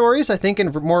fiction stories. I think in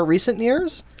more recent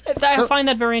years. I find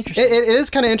that very interesting. It is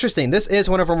kind of interesting. This is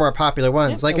one of her more popular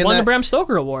ones. Like It in won the the Bram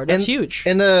Stoker Award. That's in, huge.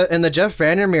 In the Jeff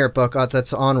Vandermeer book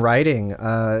that's on writing,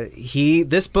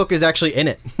 this book is actually in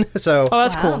it. So Oh,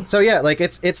 that's Wow. cool. so yeah, like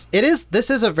this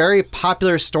is a very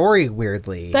popular story.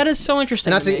 Weirdly, That is so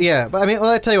interesting. not to to, me. yeah, but I mean, well,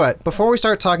 I tell you what. Before we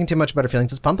start talking too much about our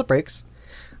feelings, let's pump the brakes.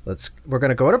 We're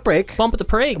gonna go to break. Bump at the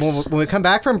brakes. When we come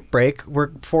back from break,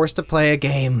 we're forced to play a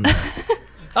game,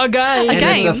 A guy. and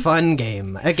it's a game? fun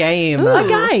game. A game. A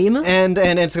game. And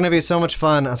it's gonna be so much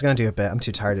fun. I was gonna do a bit. I'm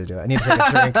too tired to do it. I need to take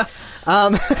a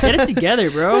drink. Get it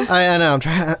together, bro. I know. I'm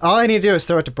trying. All I need to do is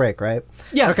throw it to break, right?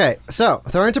 Yeah. Okay. So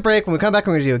throw it to break. When we come back,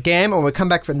 we're gonna do a game. And when we come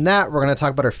back from that, we're gonna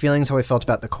talk about our feelings, how we felt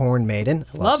about the Corn Maiden.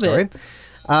 A Love story.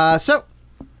 So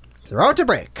throw it to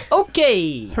break.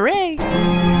 Okay. Hooray.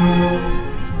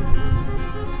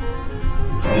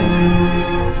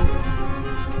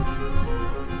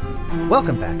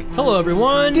 Welcome back, Hello,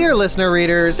 everyone. dear listener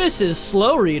readers. This is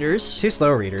Slow Readers. Two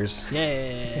slow readers.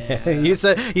 Yeah. You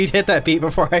said you'd hit that beat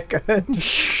before I could.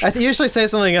 I usually say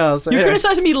something else. You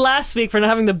criticized me last week for not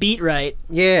having the beat right.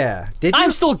 Yeah. Did you?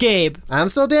 I'm still Gabe. I'm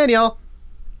still Daniel.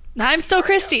 I'm still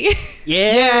Christy.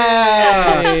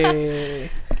 Yeah.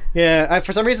 Yeah.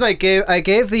 For some reason, I gave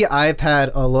the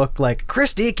iPad a look like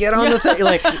Christy, get on the thing,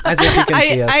 like as if you can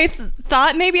see us. I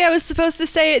thought maybe I was supposed to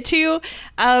say it too,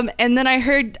 and then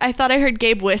I thought I heard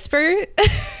Gabe whisper.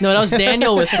 No, that was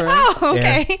Daniel whispering. Oh,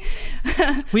 okay.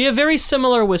 We have very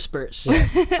similar whispers.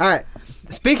 All right.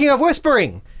 Speaking of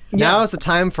whispering, now is the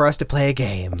time for us to play a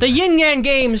game. The Yin Yang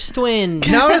Games twins.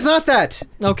 No, it's not that.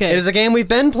 Okay. It is a game we've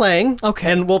been playing. Okay.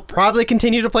 And we'll probably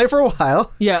continue to play for a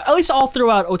while. Yeah, at least all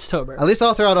throughout Oatstober. At least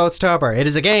all throughout Oatstober. It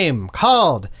is a game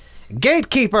called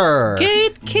Gatekeeper.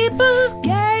 Gatekeeper.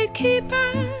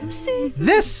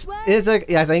 This is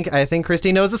I think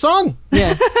Christy knows the song.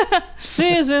 Yeah.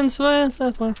 Seasons.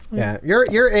 Yeah,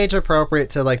 you're age appropriate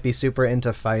to like be super into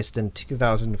Feist in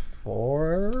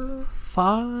 2004.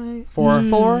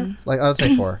 4. Like I would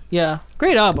say 4. Yeah.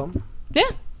 Great album. Yeah.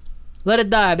 Let It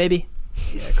Die, baby.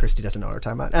 Yeah, Christy doesn't know what we're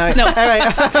talking about. No. All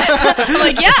right. I'm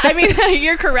like, yeah, I mean,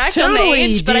 you're correct on the Totally,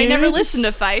 age, but I never dudes. listened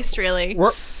to Feist, really.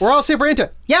 we're all super into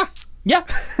it. Yeah. Yeah.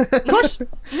 Of course. All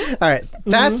right.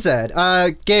 That said,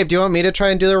 Gabe, do you want me to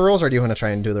try and do the rules, or do you want to try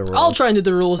and do the rules? I'll try and do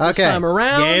the rules this time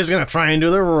around. Gabe's gonna try and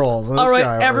do the rules. All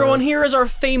right, everyone, here is our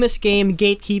famous game,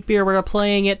 Gatekeeper. We're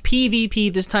playing it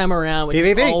PvP this time around, which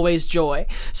is always joy.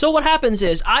 So what happens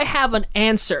is, I have an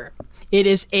answer. It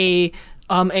is a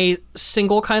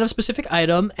single kind of specific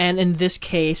item, and in this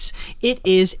case, it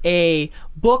is a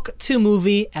book to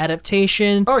movie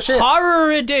adaptation. Oh, shit.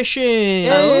 Horror edition.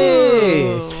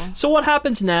 Hey. So what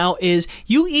happens now is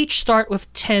you each start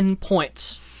with 10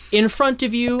 points. In front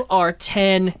of you are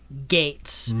 10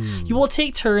 gates. You will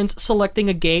take turns selecting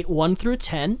a gate 1 through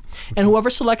 10, and whoever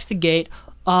selects the gate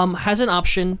has an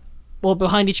option. Well,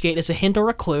 behind each gate is a hint or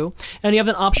a clue, and you have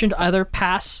an option to either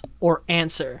pass or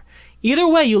answer. Either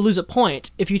way, you lose a point.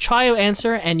 If you try to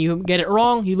answer and you get it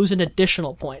wrong, you lose an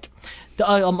additional point. The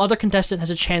other contestant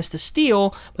has a chance to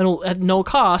steal, but at no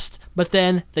cost, but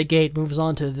then the gate moves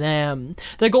on to them.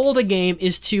 The goal of the game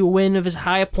is to win with as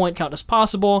high a point count as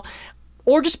possible,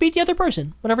 or just beat the other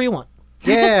person, whatever you want.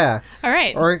 Yeah. All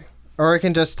right. Or we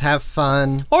can just have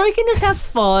fun. Or you can just have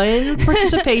fun,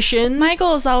 participation. My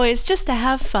goal is always just to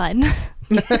have fun.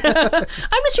 I'm just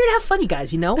here to have fun, you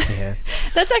guys, you know? Yeah.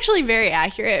 That's actually very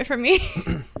accurate for me.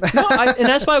 No, and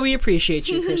that's why we appreciate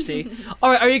you, Christy.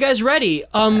 All right, are you guys ready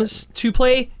to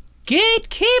play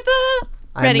Gatekeeper?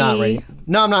 I'm not ready.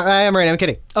 No, I'm not. I am ready. I'm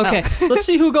kidding. Okay, let's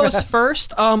see who goes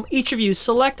first. Each of you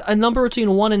select a number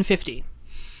between 1 and 50.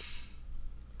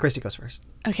 Christy goes first.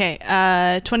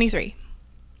 Okay, 23.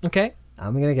 Okay.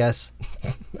 I'm gonna guess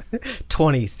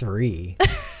 23.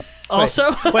 Also,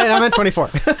 Wait, I meant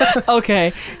 24.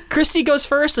 okay. Christy goes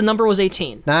first. The number was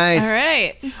 18. Nice. All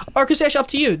right. Or Christy, actually, up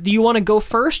to you. Do you want to go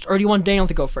first, or do you want Daniel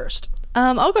to go first?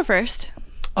 I'll go first.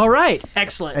 All right.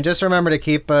 Excellent. And just remember to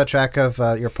keep track of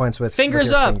your points with Fingers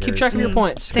your up. Fingers. Keep track of your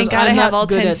points. Thank 'cause God I I'm have not all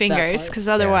good 10 at that fingers, part. because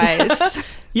otherwise...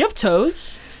 You have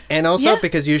toes. And also, Yeah.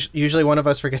 because usually one of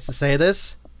us forgets to say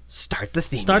this, start the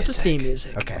theme Start music. the theme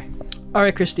music. Okay. All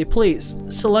right, Christy, please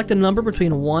select a number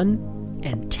between 1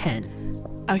 and 10.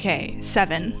 Okay,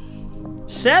 7.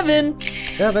 7.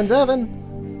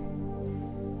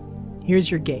 7. Here's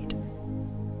your gate.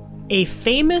 A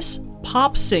famous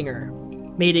pop singer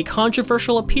made a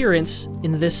controversial appearance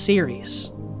in this series.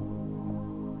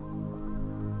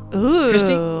 Ooh.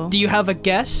 Christy, do you have a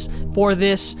guess for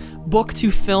this book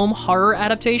to film horror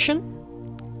adaptation?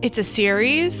 It's a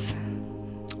series?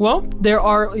 Well,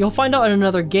 you'll find out at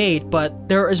another gate, but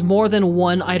there is more than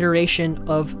one iteration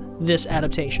of this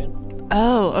adaptation.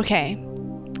 Oh, okay.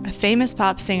 A famous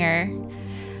pop singer.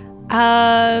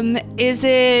 Is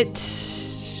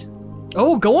it...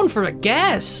 Oh, going for a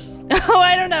guess. Oh,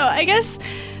 I don't know. I guess...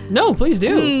 No, please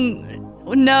do.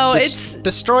 No, it's...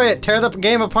 Destroy it. Tear the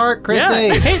game apart, Christy.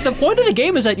 Yeah. Hey, the point of the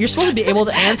game is that you're supposed to be able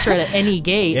to answer it at any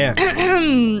gate. Yeah.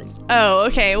 Oh,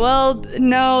 okay. Well,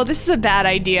 no, this is a bad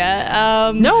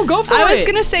idea. No, go for it. I was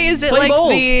gonna say, is it Play like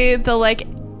bold. the like...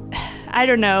 I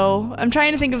don't know. I'm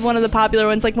trying to think of one of the popular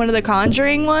ones, like one of the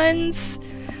Conjuring ones.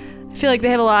 I feel like they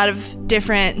have a lot of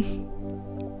different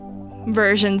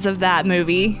versions of that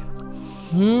movie.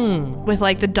 With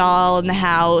like the doll in the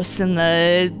house and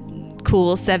the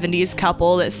cool 70s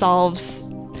couple that solves...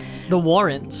 The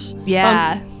Warrens.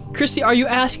 Yeah. Christy, are you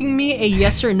asking me a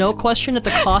yes or no question at the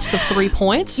cost of 3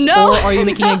 points? No. Or are you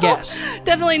making no, a guess?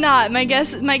 Definitely not. My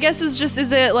guess is just,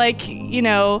 is it like, you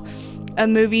know, a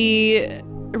movie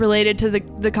related to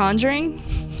the Conjuring?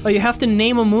 Oh, you have to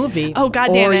name a movie. Oh,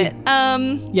 god damn Or- it.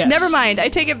 Yes. Never mind. I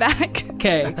take it back.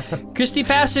 Okay. Christy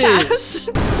passes.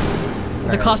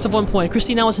 The cost of 1 point.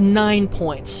 Christy now has 9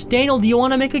 points. Daniel, do you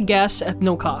want to make a guess at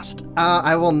no cost?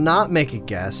 I will not make a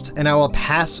guess, and I will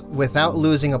pass without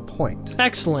losing a point.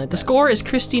 Excellent. The score is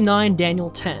Christy 9,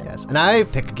 Daniel 10. Yes, and I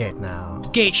pick a gate now.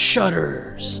 Gate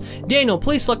shutters. Daniel,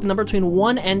 please select the number between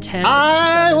 1 and 10.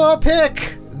 I will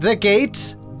pick the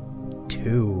gate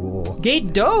 2.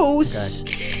 Gate dose.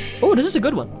 Oh, this is a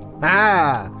good one.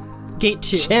 Gate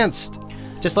 2. Chanced.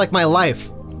 Just like my life.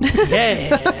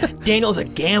 Yeah. Daniel's a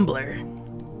gambler.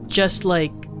 Just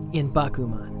like in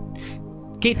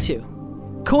Bakuman. Gate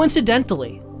 2.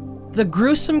 Coincidentally, the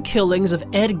gruesome killings of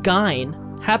Ed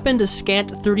Gein happened a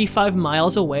scant 35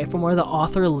 miles away from where the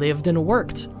author lived and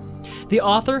worked. The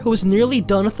author, who was nearly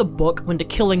done with the book when The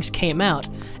Killings came out,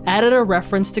 added a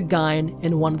reference to Gein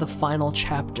in one of the final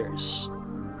chapters.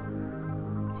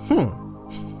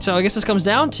 So I guess this comes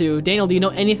down to, Daniel, do you know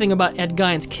anything about Ed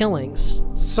Gein's Killings?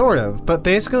 Sort of, but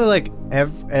basically, like,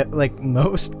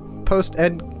 most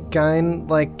post-Ed Gein,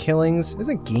 like, killings,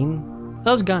 isn't Gein?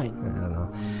 That was Gein. I don't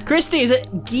know. Christy, is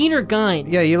it Gein or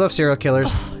Gein? Yeah, you love serial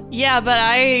killers. Yeah, but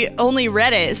I only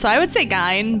read it, so I would say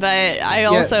Gein, but I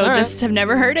also alright. just have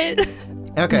never heard it.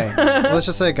 Okay, let's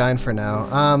just say Gein for now.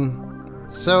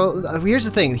 So here's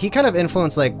the thing. He kind of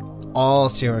influenced, like, all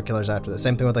serial killers after this.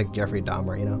 Same thing with, like, Jeffrey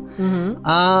Dahmer, you know?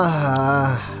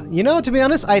 You know, to be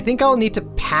honest, I think I'll need to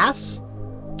pass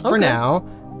for now,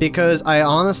 because I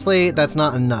honestly, that's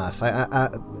not enough. I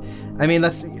mean,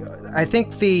 I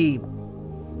think the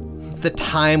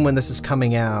time when this is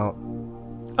coming out.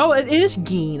 Oh, it is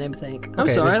Gein, I think. I'm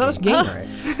Okay, sorry, it that was is Gein.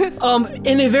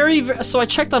 Right. So I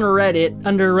checked on Reddit,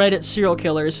 under Reddit serial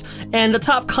killers, and the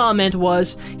top comment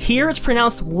was, here it's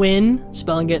pronounced Win,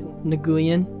 spelling it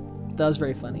Nguyen. That was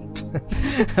very funny.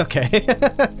 Okay.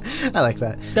 I like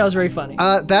that. That was very funny.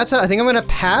 That's it. I think I'm gonna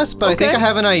pass, but I think Okay. I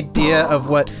have an idea of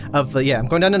I'm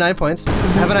going down to 9 points. I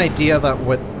have an idea about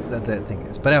what the thing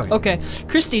is, but anyway. Okay.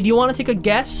 Christy, do you want to take a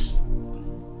guess?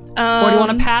 Or do you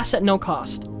want to pass at no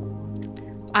cost?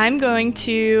 I'm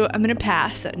gonna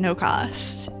pass at no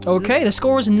cost. Okay, the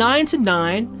score was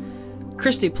 9-9.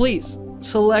 Christy, please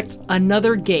select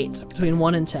another gate between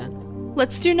 1 and 10.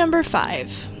 Let's do number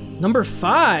 5. Number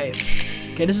 5.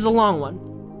 Okay, this is a long one.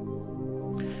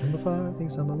 Number 5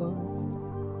 thinks I'm alive.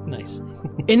 Nice.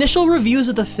 Initial reviews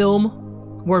of the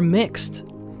film were mixed.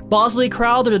 Bosley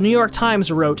Crowther of the New York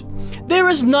Times wrote, "There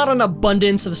is not an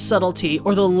abundance of subtlety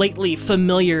or the lately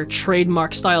familiar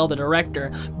trademark style of the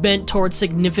director, bent towards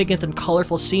significant and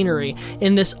colorful scenery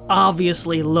in this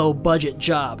obviously low-budget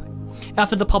job."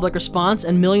 After the public response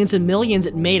and millions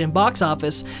it made in box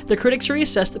office, the critics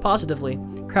reassessed it positively.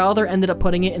 Crowther ended up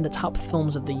putting it in the top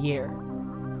films of the year.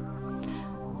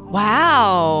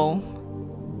 Wow.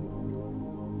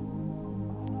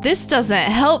 This doesn't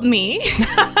help me.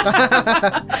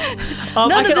 I None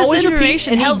can of this always repeat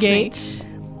information any helps me. gates.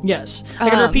 Yes,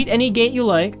 I can repeat any gate you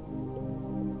like.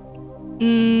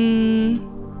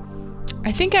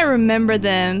 I think I remember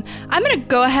them. I'm gonna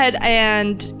go ahead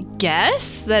and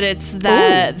guess that it's the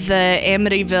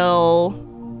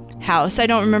Amityville house. I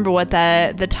don't remember what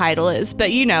the title is,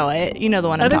 but you know it. You know the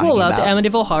one I'm I think talking we'll allow about. the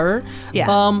Amityville Horror.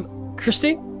 Yeah.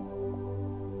 Christy,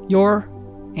 your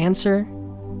answer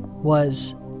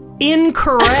was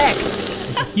incorrect.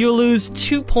 You lose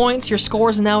 2 points. Your score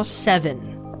is now 7.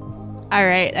 All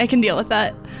right, I can deal with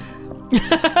that.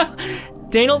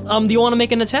 Daniel, do you want to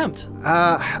make an attempt?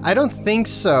 I don't think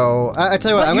so. I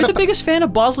tell you what, You're the biggest fan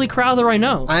of Bosley Crowther I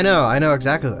know. I know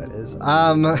exactly what it is.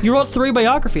 You wrote 3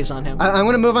 biographies on him. I'm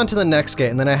gonna move on to the next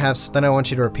gate, and then I want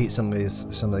you to repeat some of these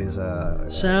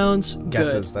Sounds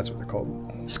guesses. good. That's what they're called.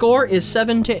 Score is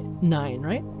 7-9,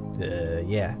 right?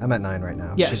 Yeah, I'm at 9 right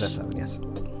now. Yes. She's at 7. Yes.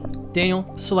 Daniel,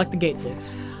 select the gate,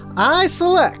 please. I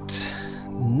select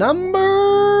number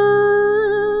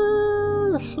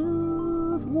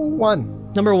 1.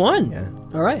 Number 1. Yeah.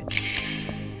 All right.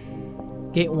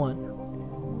 Gate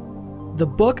 1. The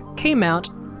book came out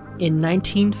in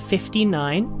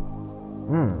 1959,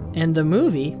 and the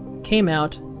movie came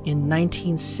out in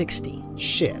 1960.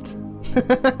 Shit.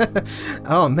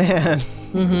 Oh man.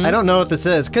 I don't know what this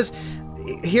is, because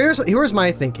here's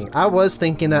my thinking. I was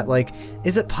thinking that, like,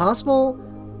 is it possible?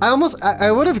 I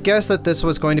would have guessed that this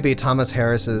was going to be Thomas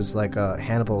Harris's, like,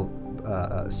 Hannibal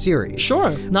series. Sure,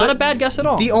 not a bad guess at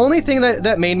all. The only thing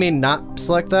that made me not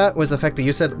select that was the fact that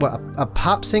you said a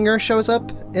pop singer shows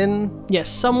up in. Yes,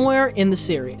 somewhere in the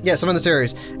series. Yeah, somewhere in the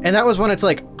series, and that was when it's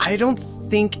like, I don't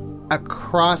think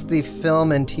across the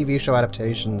film and TV show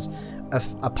adaptations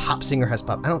a pop singer has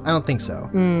pop. I don't think so.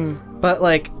 But,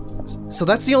 like, so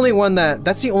that's the only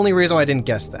reason why I didn't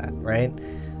guess that, right?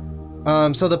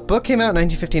 So the book came out in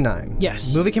 1959.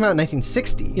 Yes. The movie came out in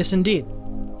 1960. Yes, indeed.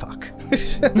 Fuck.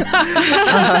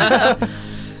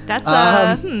 That's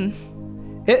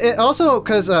It also,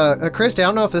 because Chris, I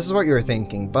don't know if this is what you were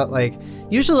thinking, but, like,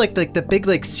 usually, like, the big,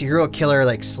 like, serial killer,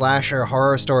 like, slasher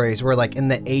horror stories were, like, in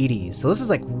the 80s. So this is,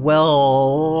 like,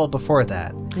 well before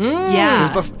that. yeah.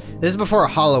 This is before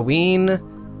Halloween.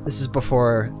 This is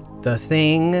before The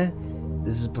Thing.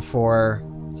 This is before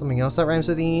something else that rhymes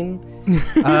with Ian.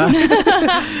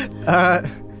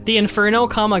 The Inferno,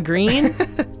 Green.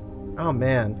 Oh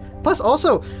man. Plus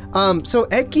also, so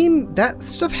Ed Gein, that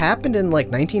stuff happened in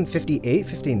like 1958,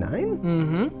 59?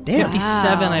 Mm-hmm. Damn.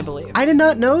 57, I believe. I did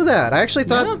not know that. I actually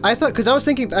thought, Yeah. because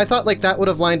I thought like that would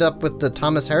have lined up with the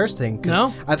Thomas Harris thing. 'Cause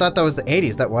No. I thought that was the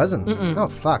 80s. That wasn't. Oh,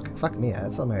 fuck. Fuck me.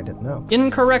 That's something I didn't know.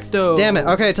 Incorrecto. Damn it.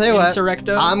 Okay, tell you what.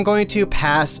 Insurrecto. I'm going to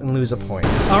pass and lose a point.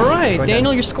 All right, Go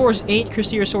Daniel, ahead. your score is 8.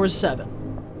 Christy, your score is 7.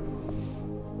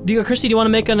 Christy, do you want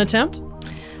to make an attempt?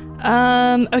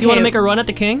 Okay. You want to make a run at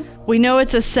the king? We know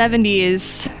it's a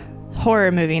 70s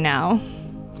horror movie now,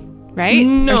 right?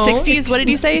 No. Or 60s? What did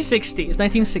you say? 60s,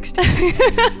 1960.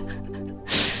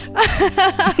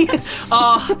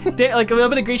 Like a little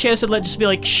bit of great chance to just be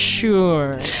like,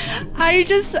 sure. I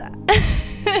just.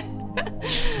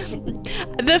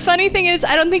 The funny thing is,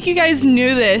 I don't think you guys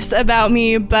knew this about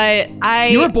me, but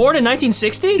You were born in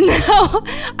 1960? No,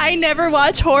 I never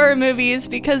watch horror movies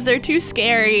because they're too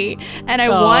scary, and I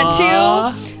Aw. want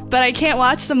to, but I can't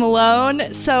watch them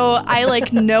alone. So I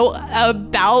like know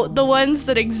about the ones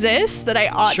that exist that I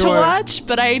ought to Sure. watch,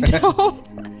 but I don't.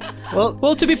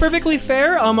 Well, to be perfectly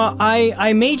fair,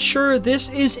 I made sure this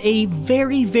is a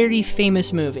very, very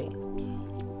famous movie.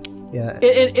 Yeah.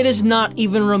 It is not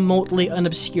even remotely an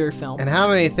obscure film. And how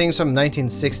many things from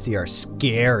 1960 are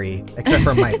scary, except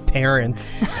for my parents?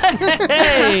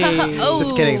 Hey!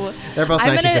 Just kidding. They're both I'm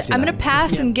 1959. gonna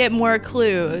pass and get more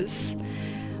clues.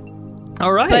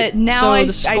 All right. But now so I the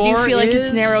do score feel like it's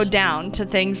is- narrowed down to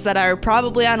things that are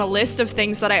probably on a list of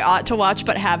things that I ought to watch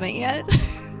but haven't yet.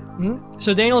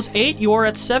 So Daniel's 8, you are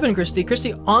at 7, Christy.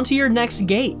 Christy, on to your next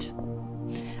gate.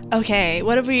 Okay,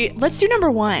 what have we? Let's do number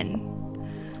 1.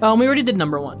 We already did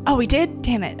number 1. Oh, we did?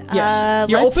 Damn it. Yes.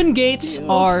 Your let's open gates do-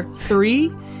 are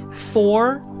 3,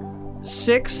 4,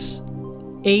 6,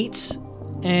 8,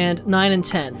 and 9 and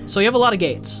 10. So you have a lot of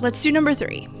gates. Let's do number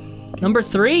 3. Number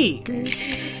 3.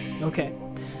 Okay.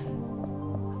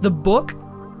 The book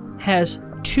has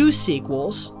 2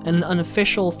 sequels and an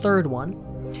unofficial third one,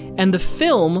 and the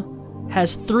film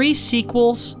has 3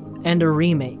 sequels and a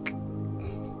remake.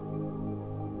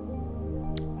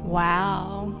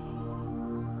 Wow.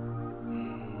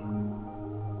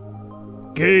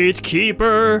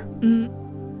 Gatekeeper.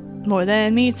 More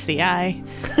than meets the eye.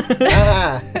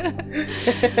 I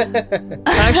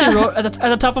actually wrote at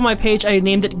the top of my page, I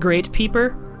named it Great Peeper,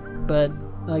 but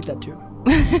I like that too.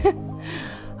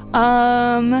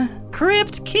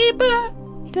 Crypt Keeper.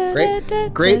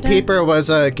 Great Peeper was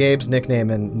Gabe's nickname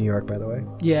in New York, by the way.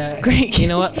 Yeah. Great. You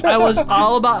know what? I was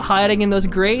all about hiding in those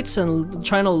grates and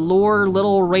trying to lure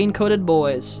little rain-coated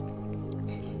boys.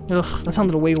 Ugh, that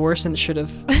sounded way worse than it should have.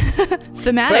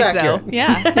 Thematic, But though. accurate.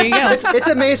 Yeah, there you go. It's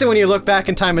amazing when you look back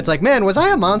in time. It's like, man, was I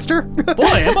a monster? Boy,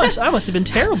 I must have been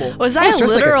terrible. Was I a dressed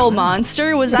like a literal clown.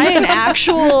 monster? Was I an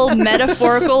actual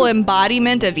metaphorical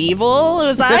embodiment of evil?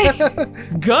 Was I?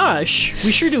 Gosh,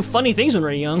 we sure do funny things when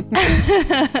we're young.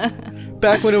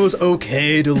 Back when it was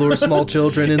okay to lure small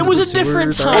children into It was the a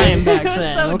different sewers, all right? time back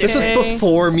then. so Okay? This was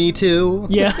before Me Too.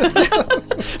 Yeah.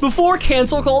 Before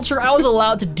cancel culture, I was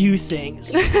allowed to do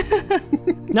things.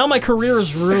 Now my career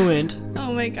is ruined.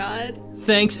 Oh my god.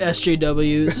 Thanks,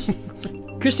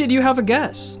 SJWs. Christy, do you have a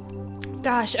guess?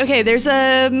 Gosh. Okay, there's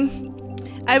a.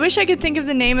 I wish I could think of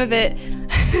the name of it.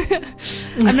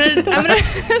 I'm gonna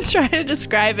try to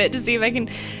describe it to see if I can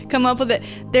come up with it.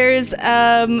 There's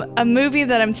a movie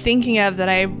that I'm thinking of that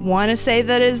I want to say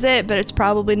that is it, but it's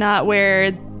probably not,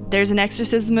 where there's an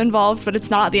exorcism involved, but it's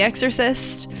not The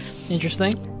Exorcist.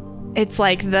 Interesting. It's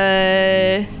like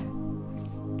the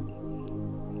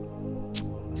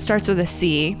starts with a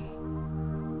C,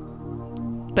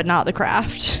 but not The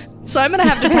Craft. So I'm gonna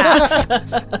have to pass.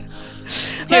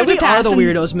 Yeah, we are pass the and-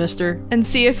 weirdos, mister. and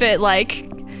see if it like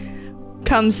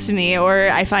comes to me, or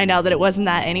I find out that it wasn't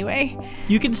that anyway.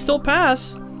 You can still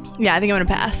pass. Yeah, I think I'm gonna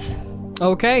pass.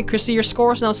 Okay, Christy, your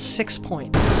score is now 6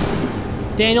 points.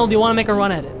 Daniel, do you want to make a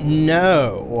run at it?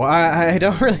 No, I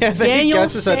don't really have any Daniel,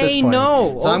 guesses at this say point.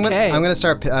 no. So Okay. I'm gonna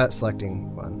start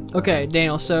selecting one. Okay,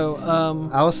 Daniel, so,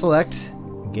 I will select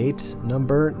gate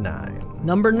number 9.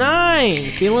 number 9.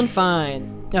 Feeling fine.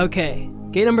 Okay,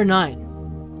 gate number 9.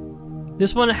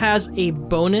 This one has a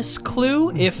bonus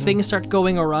clue if things start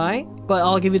going awry, but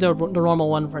I'll give you the normal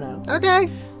one for now. Okay.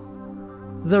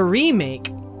 The remake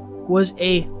was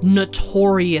a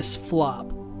notorious flop.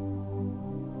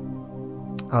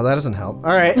 Oh, that doesn't help.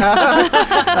 All right.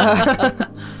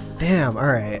 Damn. All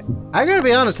right. I gotta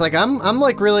be honest. Like, I'm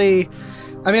like really.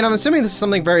 I mean, I'm assuming this is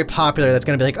something very popular that's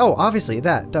gonna be like, oh, obviously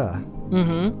that. Duh.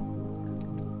 Mm-hmm.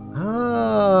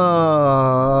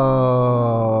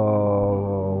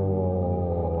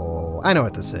 Oh. I know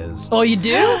what this is. Oh, you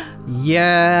do?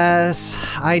 Yes,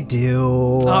 I do.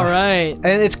 All right.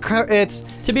 And it's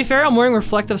To be fair, I'm wearing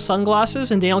reflective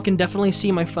sunglasses, and Daniel can definitely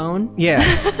see my phone. yeah.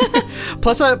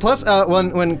 plus,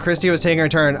 when Christy was taking her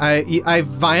turn, I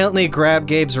violently grabbed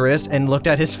Gabe's wrist and looked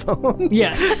at his phone.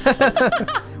 Yes.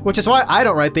 Which is why I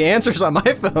don't write the answers on my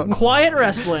phone. Quiet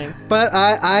wrestling. But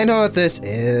I know what this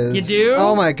is. You do?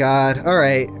 Oh my god. All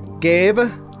right, Gabe.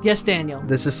 Yes, Daniel.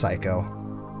 This is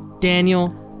Psycho.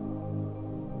 Daniel.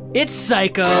 It's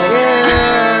Psycho. Yeah.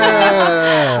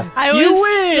 I You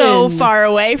was so win. far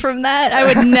away from that. I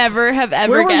would never have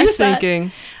ever Where were you guessed that.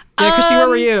 thinking? Yeah, Christy, where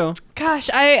were you? Gosh,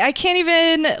 I can't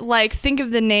even like think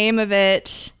of the name of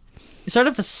it. It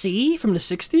started with a C from the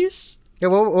 60s? Yeah,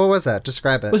 what was that?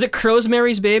 Describe it. Was it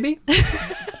Crowsmary's Baby?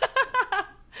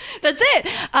 That's it.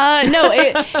 No,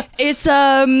 it's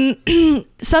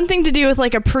something to do with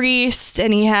like a priest,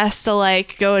 and he has to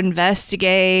like go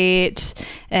investigate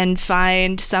and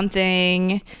find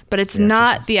something, but it's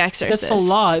not The Exorcist. That's a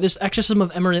lot. There's Exorcism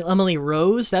of Emily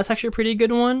Rose. That's actually a pretty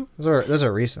good one. Those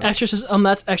are recent. That's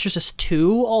Exorcist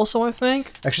 2 also, I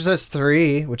think. Exorcist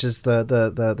 3, which is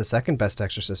the second best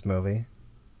Exorcist movie.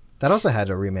 That also had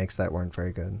remakes that weren't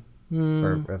very good. Or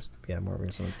more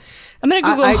recent ones. I'm gonna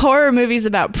Google horror movies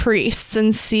about priests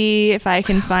and see if I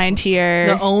can find here.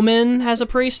 The Omen has a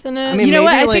priest in it. I mean, You know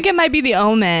what? maybe, I think it might be The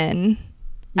Omen.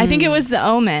 I think it was The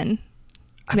Omen.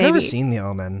 I've maybe. never seen The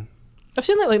Omen. I've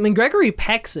seen that. Like, I mean, Gregory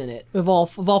Peck's in it. Of all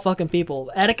fucking people,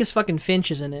 Atticus fucking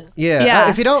Finch is in it. Yeah. Yeah.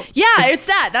 If you don't. Yeah, it's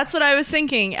that. That's what I was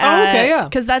thinking. Oh, okay, yeah.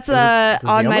 Because that's The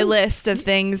on my Omen? list of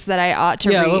things that I ought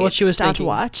to Yeah, read. what she was not thinking. to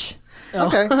watch.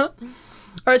 Okay.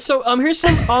 All right, so here's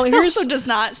some. Here's Also does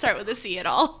not start with a C at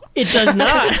all. it does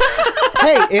not.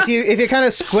 Hey, if you kind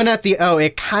of squint at the O,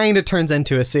 it kind of turns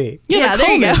into a C. Yeah, the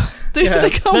there you Coleman. go. The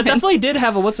That Coleman. definitely did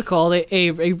have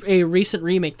a recent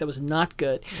remake that was not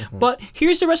good. But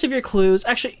here's the rest of your clues.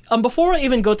 Actually, before I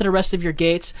even go to the rest of your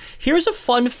gates, here's a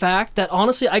fun fact that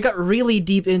honestly I got really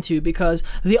deep into because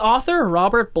the author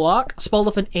Robert Bloch, spelled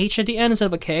with an H at the end instead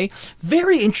of a K,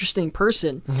 very interesting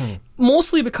person.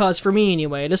 Mostly because, for me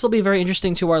anyway, this will be very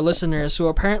interesting to our listeners who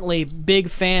are apparently big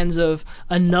fans of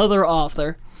another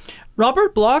author.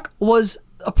 Robert Bloch was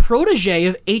a protege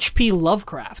of H.P.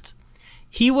 Lovecraft.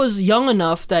 He was young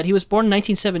enough that he was born in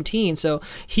 1917, so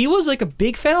he was like a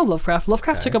big fan of Lovecraft.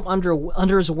 Lovecraft took him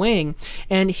under his wing,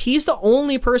 and he's the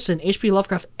only person H.P.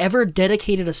 Lovecraft ever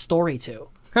dedicated a story to.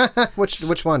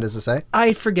 Which one does it say?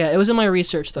 I forget. It was in my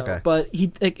research though, Okay. but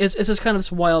it's this kind of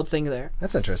this wild thing there.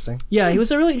 That's interesting. Yeah, he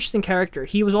was a really interesting character.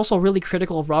 He was also really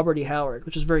critical of Robert E. Howard,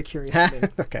 which is very curious to me.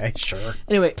 Okay, sure.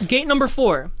 Anyway, gate number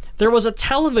 4. There was a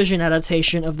television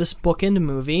adaptation of this bookend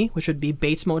movie, which would be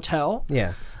Bates Motel.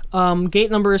 Yeah.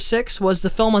 Gate number 6 was the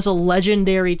film has a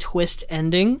legendary twist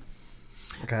ending.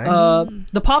 Okay.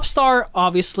 The pop star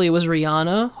obviously was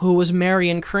Rihanna, who was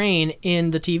Marion Crane in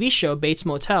the TV show Bates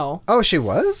Motel. Oh, she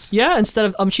was? Yeah,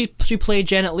 instead of she played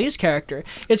Janet Leigh's character.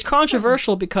 It's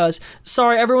controversial because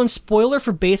everyone, spoiler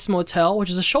for Bates Motel,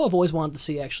 which is a show I've always wanted to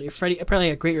see actually. Freddie apparently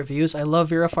had great reviews. I love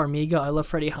Vera Farmiga. I love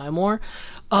Freddie Highmore.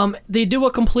 They do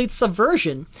a complete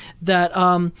subversion that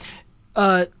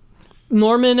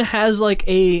Norman has like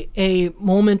a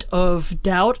moment of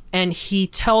doubt and he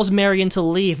tells Marion to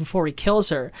leave before he kills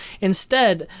her.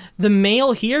 Instead, the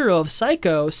male hero of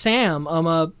Psycho, Sam,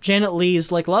 Janet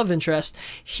Leigh's like love interest,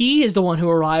 he is the one who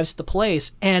arrives at the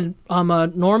place and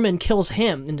Norman kills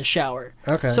him in the shower.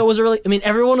 Okay. So it was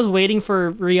everyone was waiting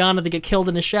for Rihanna to get killed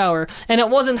in the shower and it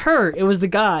wasn't her, it was the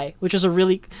guy, which was I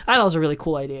thought it was a really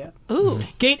cool idea. Ooh.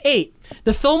 Gate 8.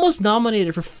 The film was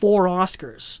nominated for 4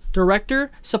 Oscars: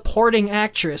 Director, Supporting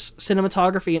Actress,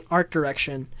 Cinematography, and Art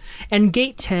Direction. And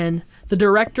Gate 10, the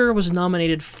director was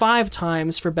nominated 5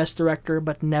 times for Best Director,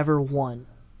 but never won.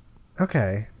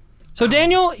 Okay. So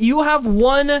Daniel, you have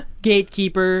one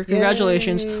gatekeeper.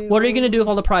 Congratulations. Yay. What are you going to do with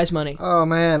all the prize money? Oh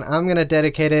man, I'm gonna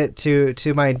dedicate it to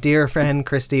my dear friend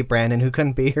Christy Brandon, who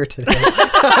couldn't be here today.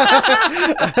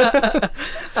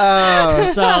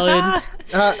 Solid.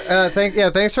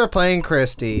 Thanks for playing,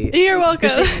 Christy. You're welcome.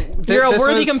 You're a This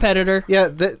worthy was- competitor. Yeah,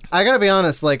 I gotta be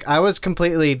honest. Like, I was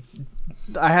completely.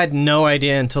 I had no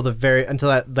idea until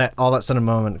that all that sudden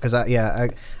moment because I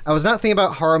was not thinking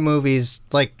about horror movies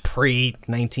like pre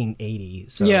 1980.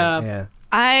 So yeah.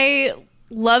 I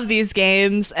love these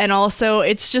games, and also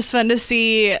it's just fun to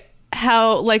see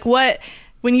how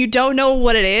when you don't know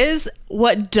what it is,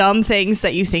 what dumb things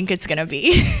that you think it's gonna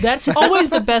be. That's always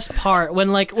the best part when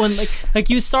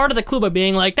you started the clue by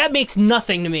being like, that makes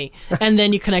nothing to me, and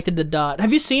then you connected the dot.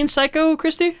 Have you seen Psycho,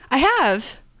 Christy? I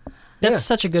have. That's Yeah.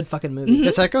 such a good fucking movie.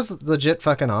 The Psycho's legit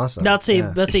fucking awesome. That's a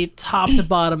Yeah. top to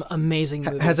bottom amazing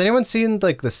movie. Has anyone seen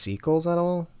like the sequels at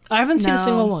all? I haven't seen a No.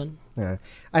 single one. Yeah,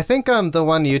 I think the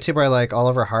one YouTuber I like,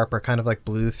 Oliver Harper, kind of like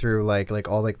blew through like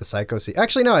all like the Psycho.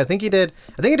 Actually, no, I think he did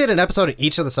an episode of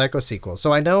each of the Psycho sequels,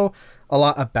 so I know a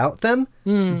lot about them.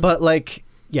 But like,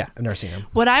 yeah, I've never seen them.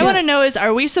 What I want to know is,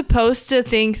 are we supposed to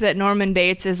think that Norman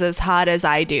Bates is as hot as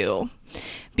I do? Anthony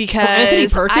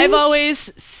Because Perkins? I've always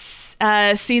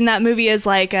seen that movie as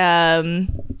like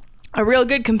a real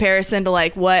good comparison to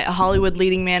like what a Hollywood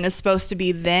leading man is supposed to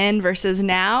be then versus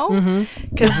now.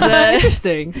 Because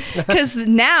Interesting.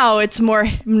 now it's more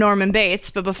Norman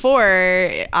Bates, but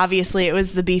before, obviously, it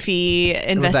was the beefy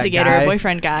investigator guy.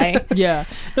 boyfriend guy. Yeah,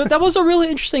 no, that was a really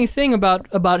interesting thing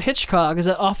about Hitchcock, is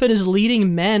that often his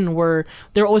leading men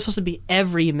they're always supposed to be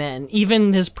everymen.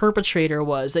 Even his perpetrator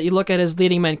was. That you look at his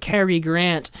leading men, Cary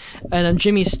Grant and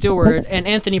Jimmy Stewart and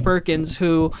Anthony Perkins,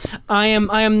 who I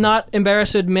am not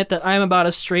embarrassed to admit that I am about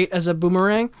as straight as a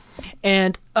boomerang.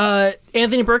 And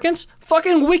Anthony Perkins,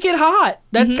 fucking wicked hot.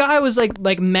 That guy was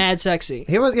like mad sexy.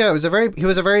 He was a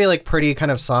very like pretty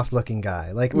kind of soft looking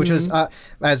guy, like which was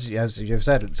as you've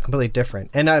said, it's completely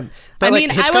different. And but I like,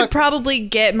 mean, I Hitchcock, would probably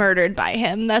get murdered by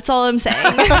him. That's all I'm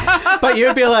saying. but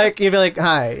you'd be like,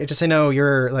 hi, just say no,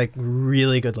 you're like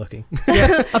really good looking.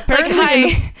 Like,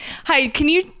 Apparently, hi, can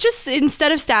you just,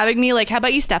 instead of stabbing me, like, how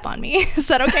about you step on me? Is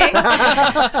that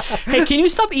okay? hey, can you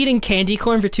stop eating candy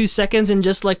corn for 2 seconds and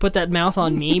just like put that mouth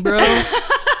on me, bro?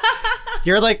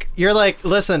 You're like,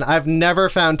 listen, I've never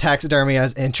found taxidermy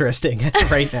as interesting as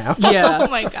right now. Yeah. Oh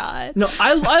my God. No,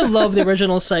 I love the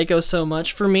original Psycho so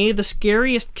much. For me, the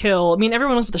scariest kill, I mean,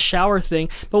 everyone knows with the shower thing,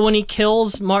 but when he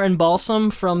kills Martin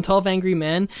Balsam from 12 Angry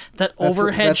Men, that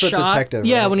overhead that's the shot. detective,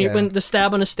 yeah, right? when the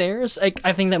stab on the stairs,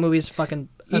 I think that movie is fucking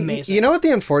amazing. You know what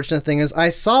the unfortunate thing is? I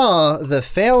saw the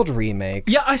failed remake.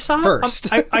 Yeah, I saw it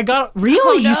first. I got really.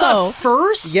 Oh, You saw no. it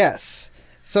first? Yes.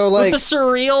 So With like the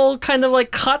surreal kind of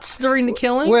like cuts during the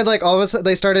killing. where like all of a sudden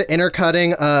they started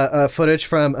intercutting footage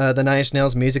from the Nine Inch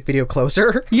Nails music video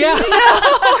Closer. Yeah.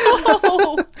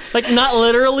 Like not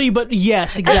literally, but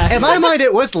yes, exactly. In my mind,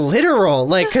 it was literal,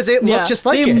 like because it looked just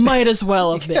like it it. might as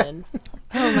well have been.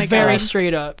 Oh my Very God.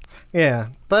 straight up. Yeah,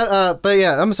 but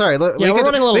yeah, I'm sorry. Yeah, we're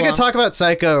running a little we could long. talk about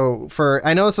Psycho for.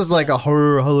 I know this is like a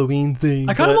horror Halloween thing.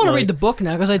 I kind of but, want to like, read the book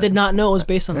now because I did not know it was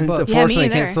based on a book. Unfortunately,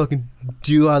 me I can't either. fucking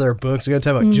do other books. We gotta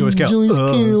talk about Joyce Carol. Joyce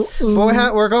Carol,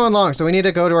 But we're going long, so we need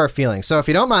to go to our feelings. So if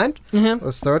you don't mind,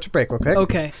 let's throw it to break real quick.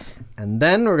 Okay. And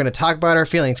then we're gonna talk about our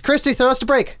feelings. Christy, throw us to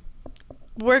break.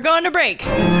 We're going to break.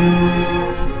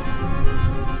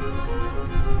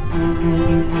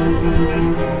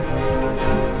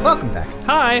 Welcome back,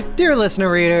 Hi. dear listener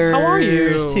readers. How are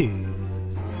you?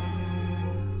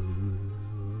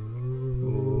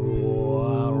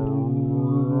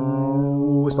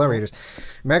 Slow readers.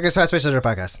 America's Fast Paced Literature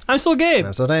Podcast. I'm still Gabe.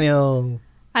 I'm still Daniel.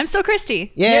 I'm still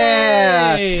Christy.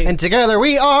 Yeah. Yay. And together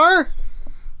we are.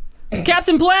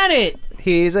 Captain Planet.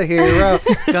 He's a hero.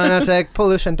 Gonna take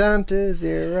pollution down to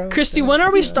zero. Christy, when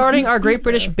are we starting our Great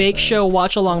British Bake Show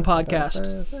watch along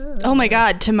podcast? Oh my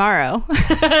God, tomorrow.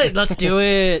 Let's do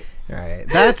it. All right.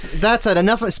 That's it.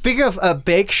 Enough. Speaking of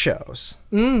bake shows,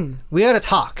 we got to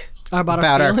talk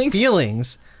About our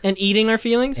feelings? And eating our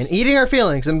feelings? and eating our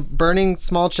feelings and burning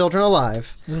small children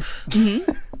alive.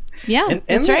 Yeah, In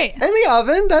that's the, right. In the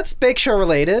oven. That's bake show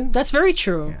related. That's very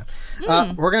true.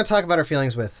 We're going to talk about our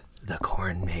feelings with the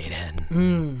Corn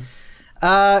Maiden.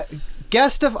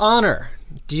 Guest of honor.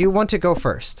 Do you want to go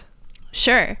first?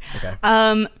 Sure.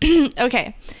 Okay.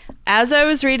 Okay. As I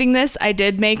was reading this, I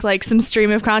did make like some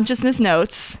stream of consciousness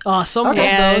notes. Awesome.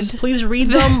 Okay. Love those. Please read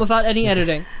them without any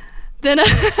editing. Then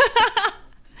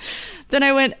then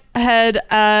I went ahead.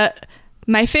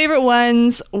 My favorite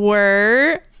ones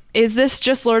were, is this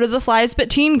just Lord of the Flies but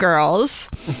teen girls?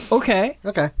 Okay.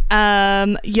 Okay.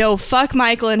 Yo, fuck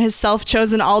Michael and his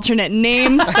self-chosen alternate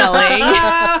name spelling.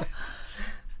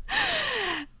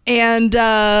 And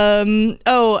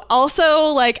also,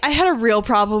 like, I had a real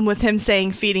problem with him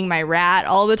saying feeding my rat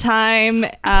all the time.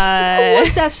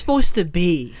 What's that supposed to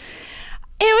be?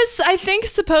 It was, I think,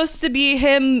 supposed to be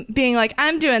him being like,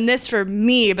 I'm doing this for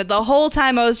me. But the whole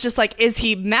time I was just like, is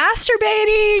he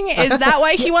masturbating? Is that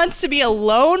why he wants to be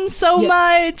alone so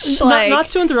much? Not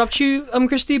to interrupt you,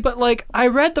 Christy, but like I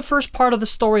read the first part of the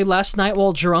story last night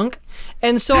while drunk,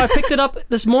 and so I picked it up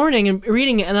this morning and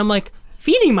reading it, and I'm like,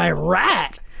 feeding my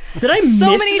rat. Did I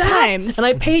So miss many that? times. And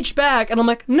I paged back, and I'm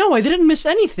like, no, I didn't miss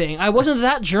anything. I wasn't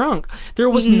that drunk. There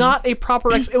was not a proper.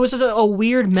 It was just a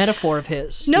weird metaphor of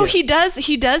his. No, he does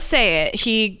say it.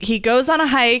 He goes on a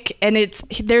hike, and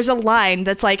there's a line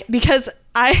that's like, because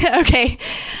I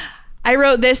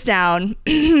wrote this down.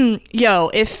 Yo,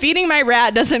 if feeding my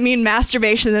rat doesn't mean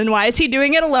masturbation, then why is he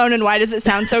doing it alone, and why does it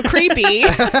sound so creepy?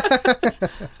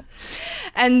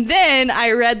 And then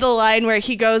I read the line where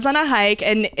he goes on a hike,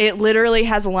 and it literally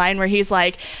has a line where he's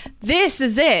like, this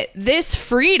is it. This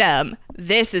freedom.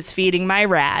 This is feeding my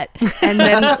rat. And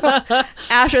then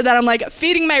after that, I'm like,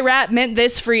 feeding my rat meant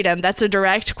this freedom. That's a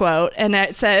direct quote. And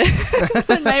it said,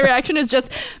 my reaction is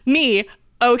just me.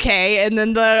 Okay. And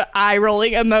then the eye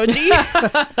rolling emoji.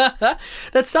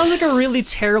 That sounds like a really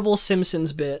terrible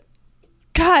Simpsons bit.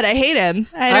 God, I hate him.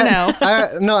 I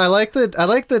don't know. I like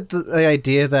the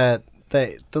idea that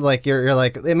like you're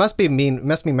like, it must be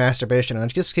masturbation, and I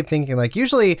just keep thinking like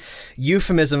usually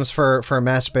euphemisms for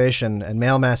masturbation and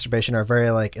male masturbation are very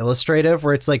like illustrative,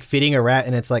 where it's like feeding a rat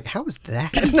and it's like, how is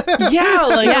that? I'm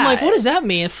like, what does that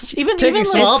mean? Even taking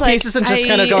small pieces and just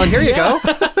kind of going, here you go.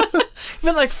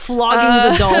 Even like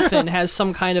flogging the dolphin has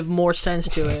some kind of more sense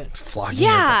to it. Flogging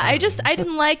I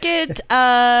didn't like it.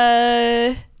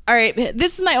 All right,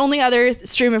 this is my only other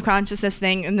stream of consciousness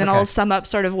thing, and then I'll sum up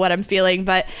sort of what I'm feeling.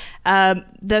 But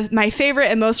my favorite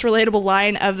and most relatable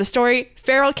line of the story: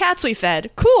 feral cats we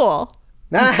fed. Cool.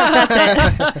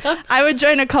 That's it. I would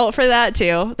join a cult for that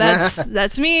too.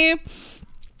 That's me.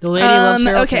 The lady loves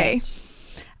feral cats.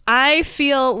 I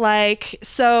feel like,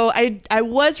 so I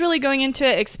was really going into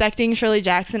it expecting Shirley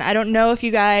Jackson. I don't know if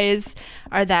you guys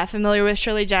are that familiar with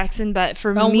Shirley Jackson, but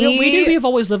for me... We've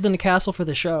always lived in a castle for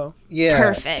the show. Yeah.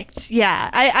 Perfect.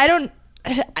 Yeah. I don't...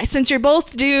 Since you're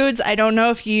both dudes, I don't know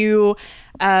if you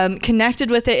connected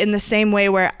with it in the same way,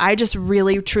 where I just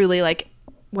really, truly, like,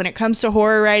 when it comes to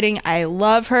horror writing, I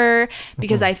love her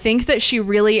because I think that she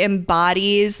really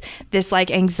embodies this like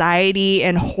anxiety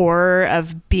and horror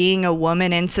of being a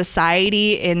woman in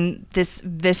society in this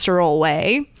visceral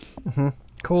way.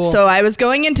 Cool. So I was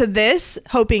going into this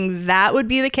hoping that would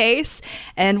be the case,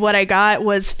 and what I got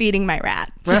was feeding my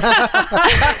rat.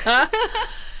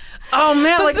 Oh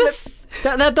man, but like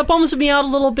that bums me out a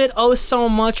little bit so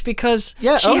much, because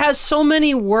she has so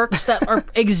many works that are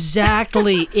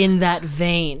exactly in that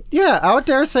vein. Yeah, I would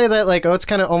dare say that like Oates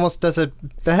kind of almost does it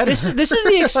better. This is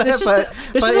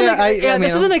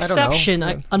an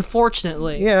exception,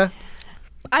 unfortunately. Yeah.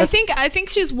 I think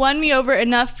she's won me over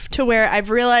enough to where I've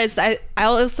realized I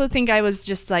also think I was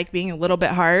just like being a little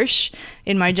bit harsh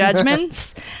in my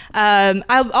judgments.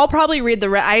 I'll probably read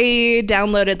I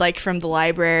downloaded like from the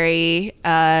library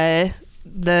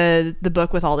the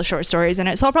book with all the short stories in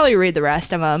it, so I'll probably read the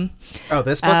rest of them. Oh,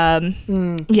 this book?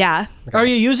 Yeah. Okay. Are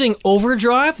you using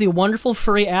Overdrive, the wonderful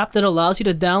free app that allows you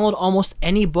to download almost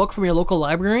any book from your local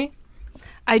library?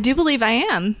 I do believe I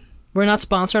am. We're not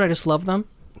sponsored, I just love them.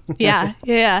 Yeah.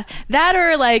 That,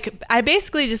 or like I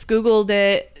basically just Googled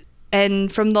it,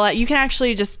 and from you can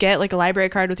actually just get like a library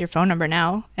card with your phone number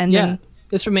now, and then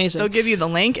it's amazing. They'll give you the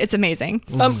link. It's amazing.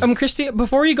 Christy,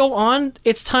 before you go on,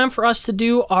 it's time for us to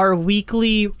do our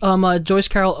weekly Joyce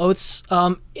Carol Oates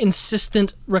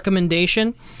insistent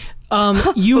recommendation.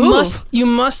 You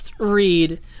must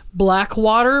read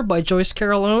Blackwater by Joyce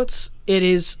Carol Oates. It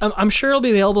is. I'm sure it'll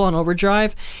be available on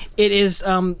Overdrive. It is.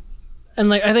 And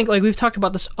like I think like we've talked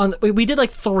about this we did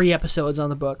like 3 episodes on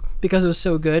the book because it was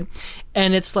so good,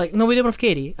 and it's like we did one with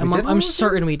Katie. I'm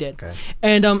certain we did. Okay.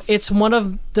 And it's one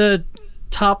of the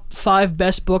top 5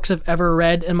 best books I've ever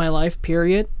read in my life.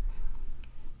 Period.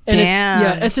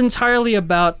 And it's entirely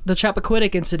about the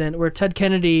Chappaquiddick incident where Ted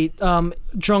Kennedy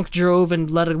drunk drove and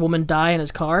let a woman die in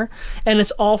his car, and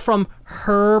it's all from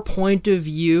her point of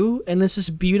view, and this is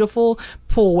beautiful,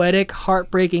 poetic,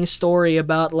 heartbreaking story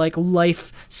about like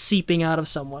life seeping out of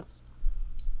someone.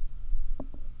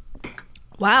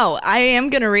 Wow, I am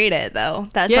gonna read it though.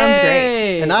 That sounds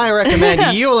great. And I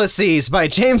recommend Ulysses by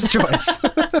James Joyce.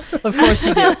 Of course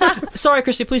you do. Sorry,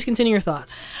 Christy, please continue your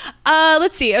thoughts.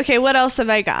 Let's see. Okay, what else have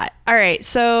I got? All right,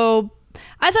 so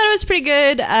I thought it was pretty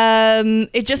good.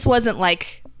 It just wasn't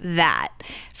like that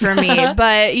for me,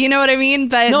 but you know what I mean?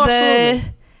 But no,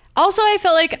 absolutely. Also, I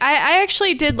felt like I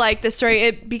actually did like this story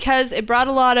because it brought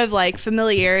a lot of like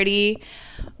familiarity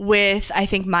with, I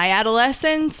think, my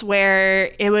adolescence,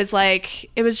 where it was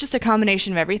just a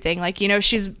combination of everything. Like, you know,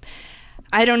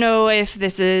 I don't know if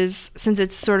this is, since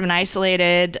it's sort of an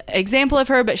isolated example of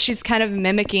her, but she's kind of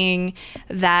mimicking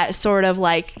that sort of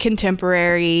like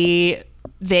contemporary,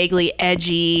 vaguely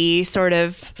edgy sort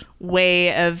of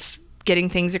way of getting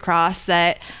things across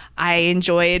that I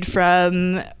enjoyed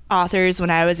from authors when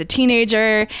I was a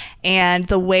teenager. And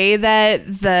the way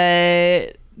that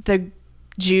the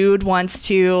Jude wants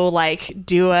to like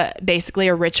do basically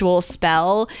a ritual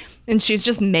spell, and she's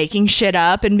just making shit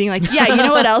up and being like, yeah, you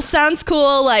know what else sounds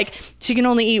cool? Like, she can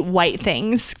only eat white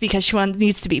things because she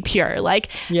needs to be pure. Like,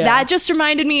 that just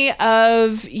reminded me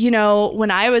of, you know, when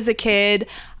I was a kid,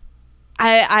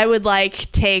 I would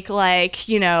like take like,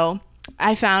 you know,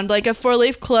 I found like a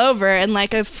 4-leaf clover and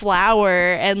like a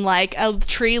flower and like a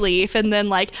tree leaf and then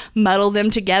like muddle them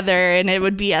together and it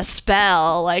would be a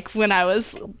spell. Like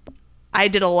I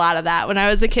did a lot of that when I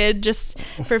was a kid just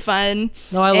for fun.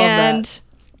 No, I love that.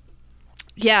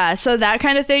 Yeah, so that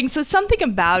kind of thing. So something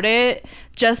about it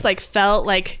just like felt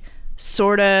like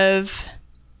sort of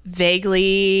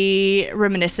vaguely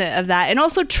reminiscent of that and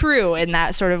also true in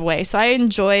that sort of way. So I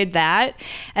enjoyed that.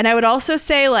 And I would also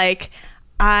say like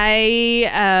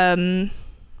I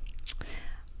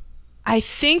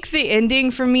think the ending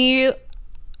for me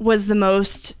was the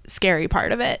most scary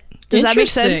part of it. Does that make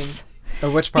sense? Or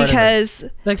which part because of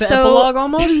it? Like the epilogue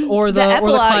almost? Or the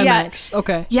climax? Yeah.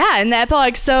 Okay. Yeah, and the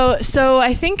epilogue. So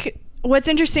I think what's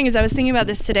interesting is I was thinking about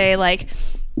this today, like,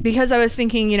 because I was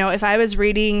thinking, you know, if I was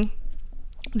reading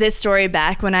this story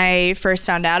back when I first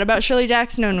found out about Shirley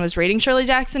Jackson and was reading Shirley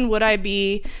Jackson, would I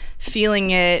be feeling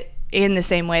it in the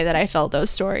same way that I felt those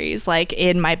stories, like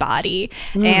in my body?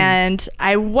 And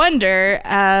I wonder,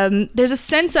 there's a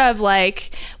sense of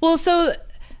like, well, so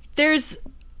there's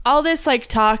all this like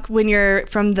talk when you're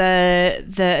from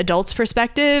the adult's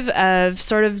perspective of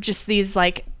sort of just these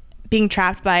like being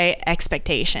trapped by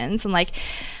expectations and like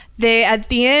they at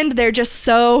the end they're just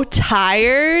so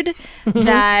tired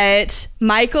that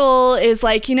Michael is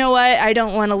like, you know what, I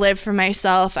don't want to live for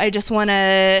myself, I just want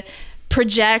to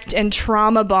project and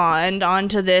trauma bond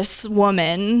onto this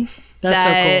woman that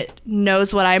so cool.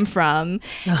 knows what I'm from.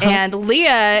 And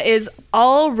Leah is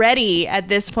already at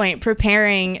this point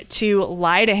preparing to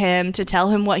lie to him, to tell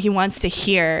him what he wants to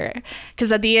hear.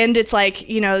 Because at the end, it's like,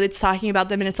 you know, it's talking about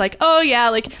them and it's like, oh yeah,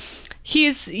 like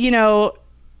he's, you know,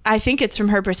 I think it's from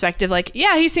her perspective, like,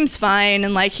 yeah, he seems fine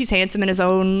and like he's handsome in his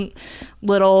own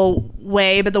little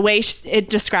way, but the way it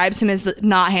describes him is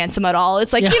not handsome at all.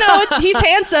 It's like, you know, he's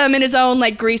handsome in his own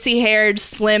like greasy haired,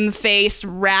 slim faced,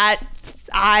 rat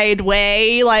eyed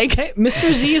way, like, hey,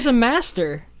 Mr. Z is a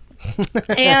master.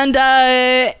 and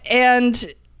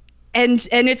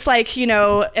it's like, you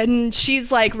know, and she's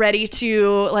like ready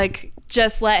to like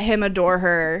just let him adore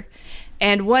her,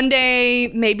 and one day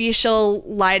maybe she'll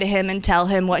lie to him and tell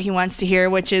him what he wants to hear,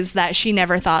 which is that she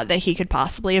never thought that he could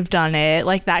possibly have done it,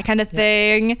 like that kind of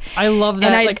thing. I love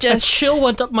that. And like a chill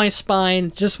went up my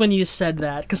spine just when you said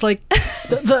that, because like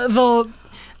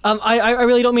I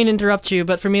really don't mean to interrupt you,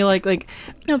 but for me, like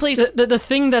no, please. The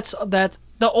thing that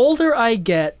the older I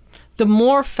get, the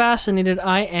more fascinated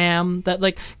I am that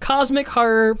like cosmic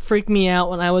horror freaked me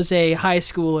out when I was a high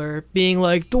schooler, being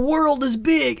like, the world is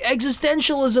big,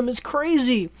 existentialism is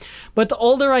crazy. But the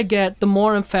older I get, the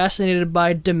more I'm fascinated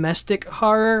by domestic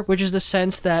horror, which is the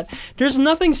sense that there's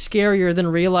nothing scarier than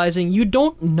realizing you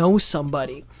don't know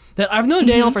somebody. That I've known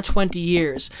Daniel for 20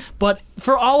 years, but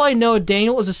for all I know,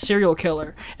 Daniel is a serial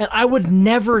killer, and I would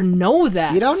never know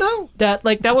that. You don't know? That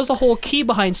was the whole key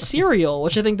behind Serial,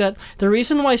 which I think that the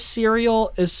reason why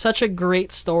Serial is such a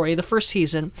great story, the first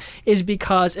season, is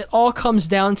because it all comes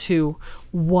down to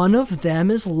one of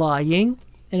them is lying,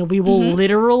 and we will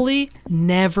literally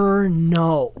never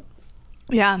know.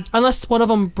 Yeah. Unless one of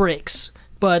them breaks.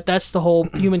 But that's the whole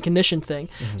human condition thing.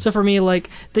 So for me, like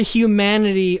the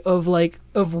humanity of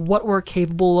what we're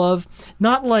capable of,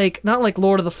 not like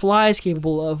Lord of the Flies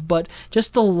capable of, but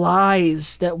just the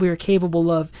lies that we're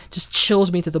capable of, just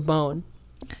chills me to the bone.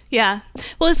 Yeah.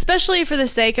 Well, especially for the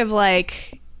sake of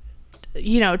like,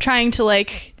 you know, trying to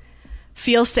like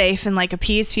feel safe and like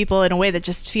appease people in a way that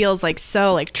just feels like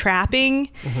so like trapping.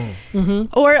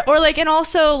 Or like, and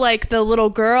also like the little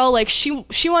girl, like she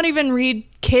won't even read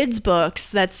kids books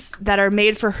that are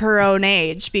made for her own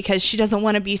age because she doesn't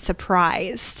want to be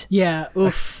surprised. Yeah.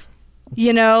 Oof.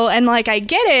 You know, and like I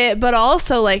get it, but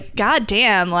also like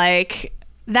goddamn, like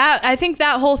that, I think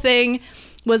that whole thing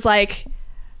was like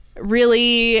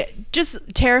really just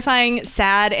terrifying,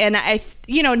 sad, and I,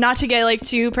 you know, not to get like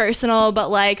too personal,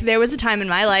 but like there was a time in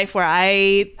my life where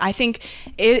I think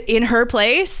in her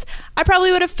place I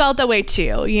probably would have felt that way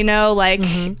too, you know, like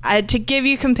to give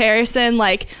you comparison,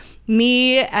 like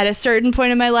me at a certain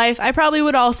point in my life, I probably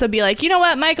would also be like, you know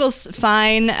what, Michael's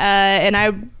fine, and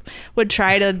I would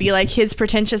try to be like, his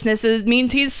pretentiousness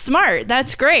means he's smart,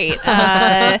 that's great,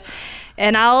 and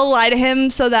I'll lie to him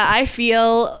so that I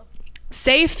feel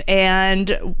safe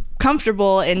and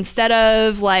comfortable instead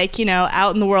of like, you know,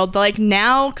 out in the world. But like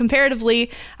now comparatively,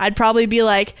 I'd probably be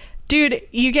like, dude,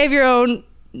 you gave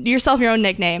yourself your own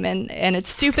nickname and it's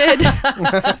stupid.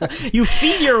 You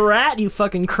feed your rat, you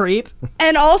fucking creep.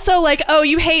 And also like, oh,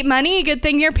 you hate money? Good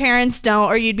thing your parents don't,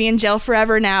 or you'd be in jail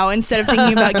forever now instead of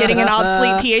thinking about getting an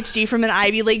obsolete PhD from an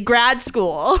Ivy League grad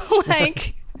school.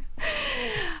 Like,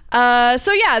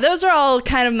 So yeah, those are all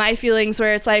kind of my feelings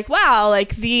where it's like, wow,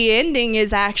 like the ending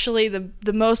is actually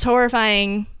the most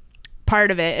horrifying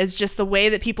part of it is just the way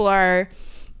that people are,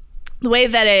 the way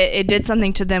that it did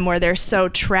something to them where they're so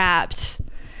trapped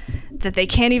that they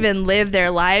can't even live their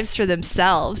lives for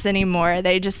themselves anymore.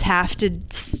 They just have to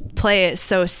play it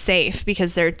so safe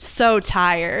because they're so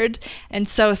tired and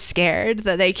so scared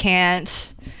that they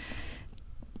can't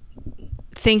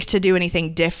think to do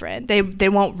anything different. They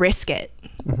won't risk it.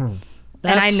 Mm-hmm.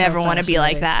 And I never want to be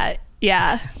like that.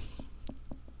 Yeah.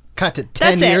 Cut to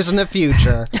 10 years in the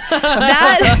future.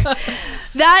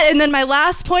 That, and then my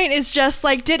last point is just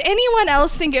like, did anyone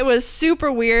else think it was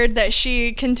super weird that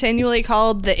she continually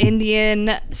called the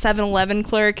Indian 7-Eleven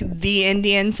clerk the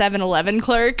Indian 7-Eleven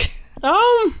clerk?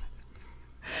 Like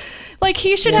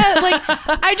he should have, like,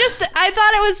 I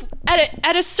thought it was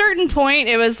at a certain point,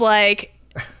 it was like,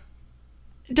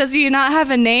 does he not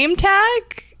have a name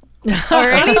tag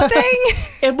or anything?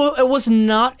 It was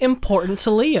not important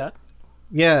to Leah.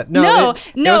 Yeah, no,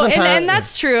 and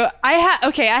that's true. I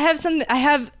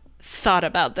have thought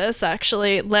about this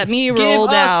actually. Let me roll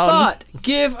down.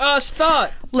 Give us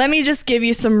thought. Let me just give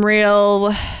you some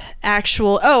real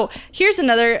actual. Oh, here's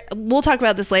another. We'll talk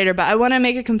about this later, but I want to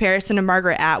make a comparison to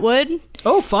Margaret Atwood.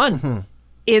 Oh, fun. Mm-hmm.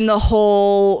 In the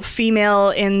whole female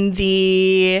in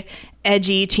the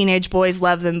edgy teenage boys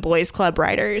love them boys club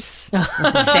writers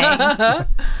thing.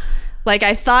 Like,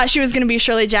 I thought she was going to be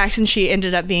Shirley Jackson. She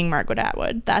ended up being Margaret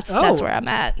Atwood. That's where I'm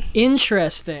at.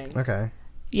 Interesting. Okay.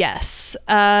 Yes.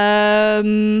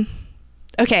 Okay.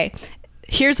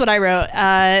 Here's what I wrote.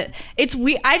 I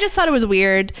just thought it was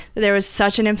weird that there was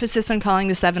such an emphasis on calling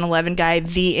the 7-Eleven guy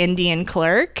the Indian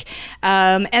clerk.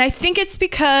 And I think it's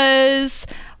because,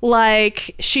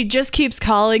 like, she just keeps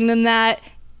calling them that.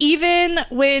 Even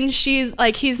when she's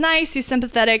like, he's nice, he's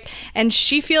sympathetic, and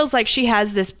she feels like she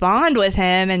has this bond with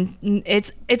him, and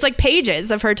it's like pages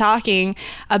of her talking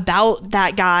about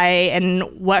that guy and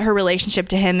what her relationship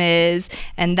to him is,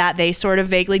 and that they sort of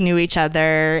vaguely knew each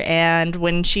other. And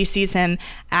when she sees him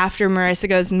after Marissa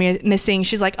goes missing,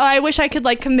 she's like, oh, I wish I could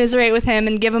like commiserate with him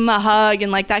and give him a hug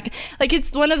and like that. Like,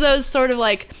 it's one of those sort of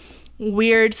like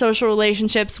weird social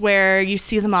relationships where you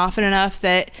see them often enough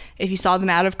that if you saw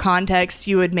them out of context,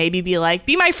 you would maybe be like,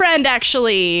 be my friend,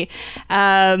 actually.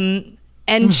 And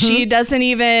she doesn't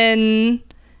even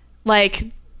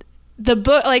like the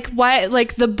book, like why,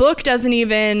 like the book doesn't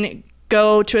even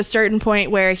go to a certain point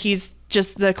where he's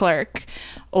just the clerk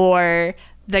or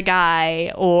the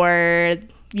guy or,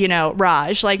 you know,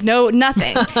 Raj, like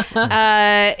nothing.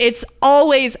 It's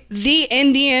always the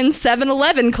Indian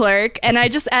 7-Eleven clerk. And I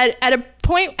just, at a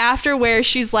point after where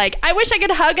she's like, I wish I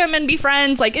could hug him and be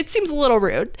friends, like, it seems a little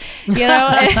rude, you know?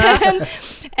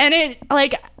 and it,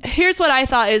 like, here's what I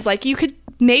thought is, like, you could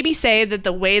maybe say that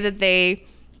the way that they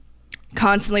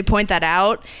constantly point that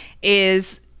out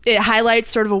is it highlights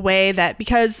sort of a way that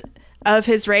because of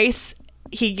his race,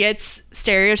 he gets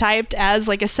stereotyped as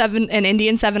like an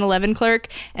Indian 7-Eleven clerk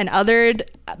and othered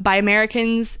by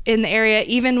Americans in the area.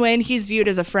 Even when he's viewed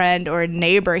as a friend or a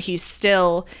neighbor, he's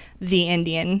still the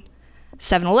Indian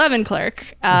 7-Eleven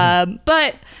clerk.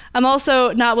 But I'm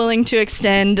also not willing to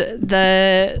extend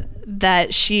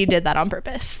that she did that on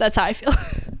purpose. That's how I feel.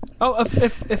 Oh,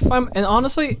 if I'm, and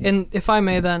honestly, and if I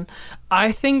may then,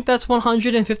 I think that's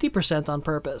 150% on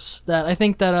purpose. That I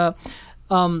think that,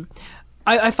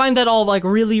 I find that all like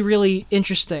really, really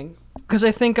interesting because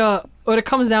I think what it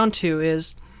comes down to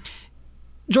is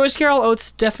Joyce Carol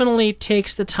Oates definitely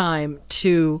takes the time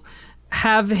to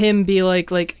have him be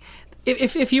like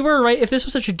if you were right, if this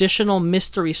was a traditional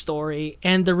mystery story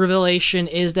and the revelation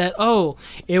is that, oh,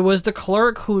 it was the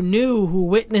clerk who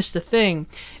witnessed the thing,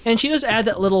 and she does add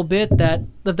that little bit, that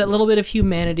little bit of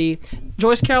humanity.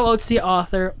 Joyce Carol Oates, the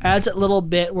author, adds that little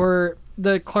bit where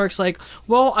the clerk's like,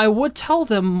 well, I would have told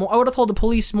the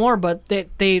police more, but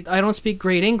I don't speak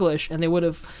great English, and they would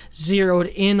have zeroed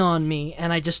in on me,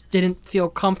 and I just didn't feel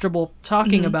comfortable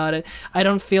talking about it. I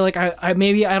don't feel like I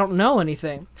maybe I don't know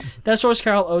anything. That's Joyce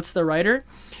Carol Oates, the writer.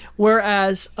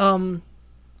 Whereas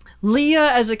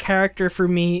Leah as a character for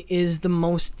me is the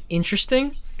most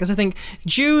interesting. Because I think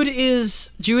Jude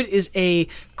is a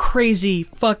crazy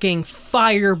fucking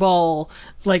fireball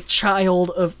like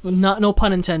child of no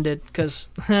pun intended, because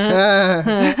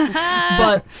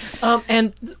but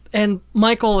and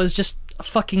Michael is just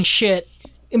fucking shit.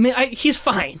 I mean, he's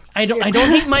fine. I don't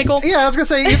hate Michael. Yeah, I was gonna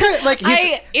say you could, like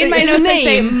in my notes I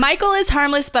say Michael is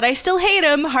harmless, but I still hate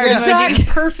him. Exactly.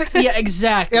 Perfect. Yeah,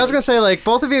 exactly. Yeah, I was gonna say, like,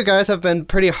 both of you guys have been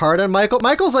pretty hard on Michael.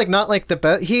 Michael's like not like the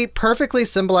best. He perfectly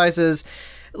symbolizes,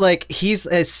 like, he's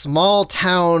a small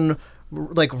town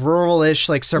like rural-ish,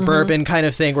 like suburban kind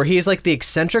of thing, where he's like the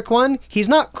eccentric one. He's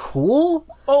not cool,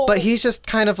 but he's just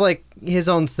kind of like his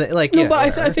own thing. Like, no,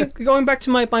 but I think going back to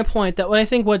my point, that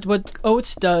what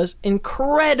Oates does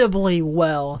incredibly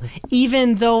well,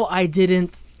 even though I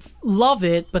didn't love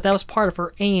it, but that was part of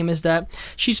her aim, is that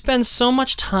she spends so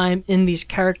much time in these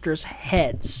characters'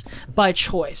 heads by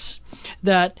choice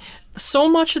that so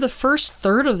much of the first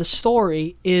third of the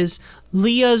story is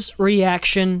Leah's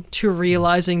reaction to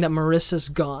realizing that Marissa's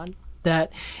gone. That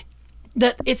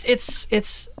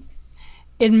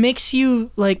it makes you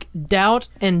like doubt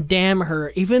and damn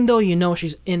her, even though you know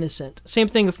she's innocent. Same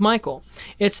thing with Michael.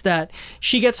 It's that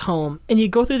she gets home and you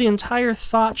go through the entire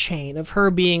thought chain of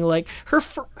her being like, her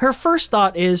first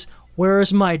thought is, where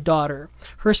is my daughter?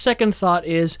 Her second thought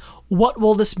is, what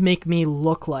will this make me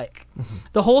look like? Mm-hmm.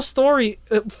 The whole story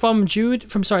from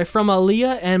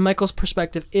Leah and Michael's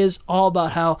perspective is all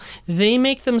about how they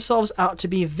make themselves out to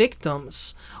be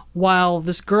victims while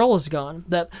this girl is gone.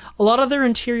 That a lot of their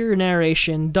interior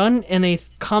narration done in a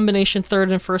combination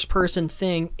third and first person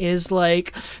thing is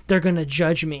like, they're gonna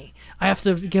judge me. I have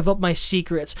to give up my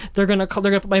secrets. They're gonna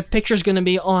my picture's gonna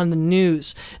be on the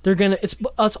news.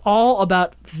 It's all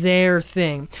about their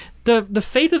thing. The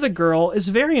fate of the girl is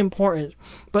very important,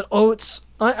 but Oates,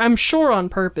 I'm sure on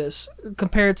purpose,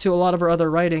 compared to a lot of her other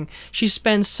writing, she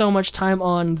spends so much time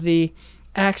on the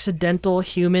accidental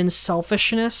human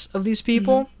selfishness of these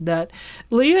people that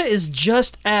Leah is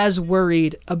just as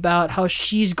worried about how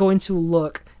she's going to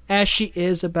look as she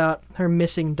is about her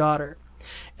missing daughter.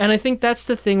 And I think that's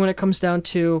the thing when it comes down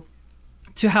to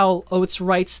how Oates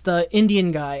writes the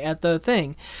Indian guy at the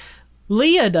thing.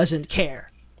 Leah doesn't care.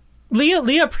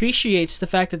 Leah appreciates the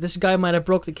fact that this guy might have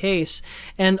broke the case,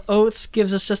 and Oates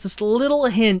gives us just this little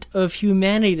hint of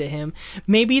humanity to him.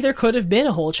 Maybe there could have been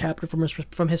a whole chapter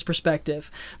from his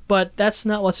perspective, but that's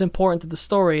not what's important to the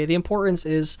story. The importance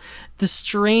is the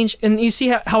strange, and you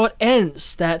see how it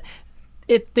ends, that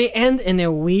they end in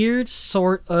a weird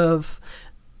sort of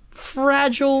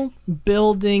fragile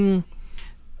building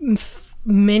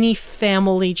many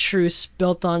family truths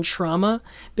built on trauma,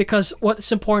 because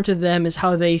what's important to them is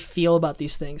how they feel about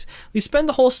these things. We spend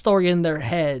the whole story in their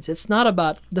heads. It's not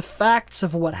about the facts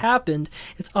of what happened.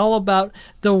 It's all about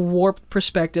the warped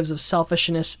perspectives of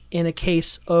selfishness in a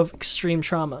case of extreme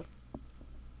trauma.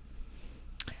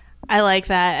 I like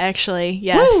that, actually.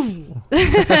 Yes.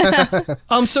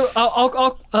 So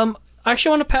I'll I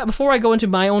actually want to before I go into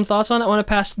my own thoughts on it, I want to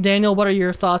pass Daniel. What are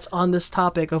your thoughts on this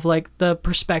topic of like the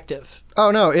perspective?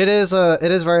 Oh no, it is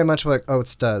very much what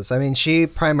Oates does. I mean, she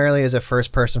primarily is a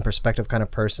first person perspective kind of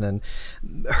person, and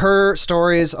her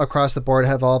stories across the board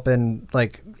have all been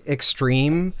like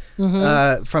extreme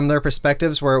from their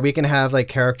perspectives, where we can have like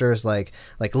characters like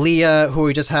Leah, who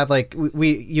we just have like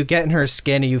you get in her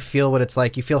skin and you feel what it's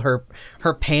like. You feel her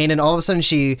pain, and all of a sudden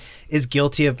she is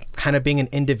guilty of kind of being an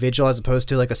individual as opposed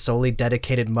to like a solely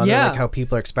dedicated mother, like how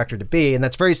people expect her to be. And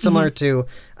that's very similar to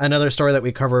another story that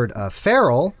we covered,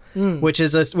 Feral, which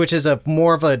is a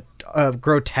more of a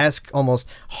grotesque, almost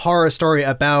horror story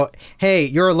about, hey,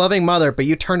 you're a loving mother, but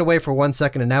you turned away for 1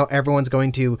 second, and now everyone's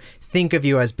going to think of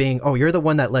you as being, oh, you're the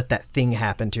one that let that thing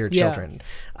happen to your children.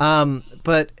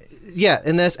 But yeah,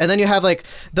 in this, and then you have like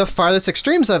the farthest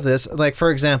extremes of this, like for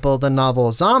example, the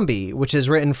novel Zombie, which is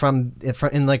written from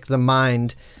in like the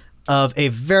mind of a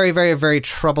very, very, very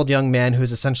troubled young man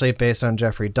who's essentially based on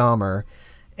Jeffrey Dahmer.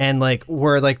 And like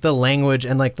where like the language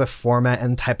and like the format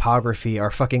and typography are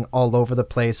fucking all over the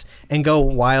place and go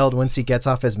wild once he gets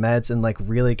off his meds and like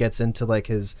really gets into like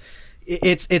his,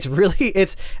 it's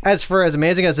as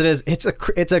amazing as it is,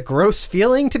 it's a gross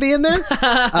feeling to be in there.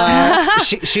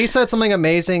 She said something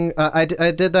amazing. I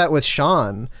did that with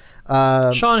Sean.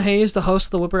 Sean Hayes, the host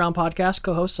of the Whip Around podcast,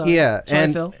 co-host. Sorry,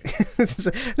 and Phil.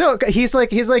 No, he's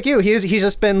like you. He's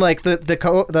just been like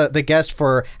the guest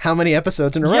for how many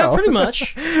episodes in a row? Yeah, pretty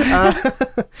much.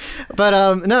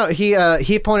 But no,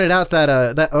 he pointed out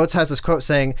that Oates has this quote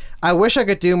saying, "I wish I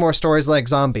could do more stories like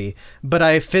Zombie, but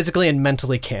I physically and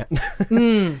mentally can't."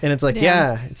 And it's like,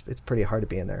 it's pretty hard to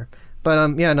be in there.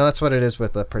 But that's what it is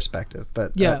with the perspective.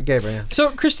 But Gabriel. So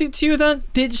Christy, to you then,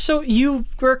 you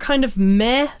were kind of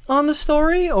meh on the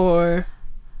story, or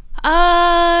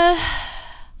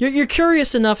you're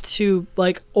curious enough to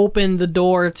like open the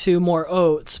door to more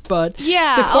Oates, but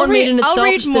the core maiden itself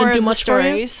just didn't do much for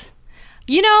you?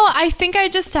 You know, I think I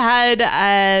just had,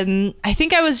 I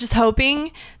think I was just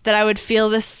hoping that I would feel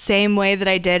the same way that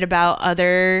I did about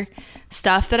other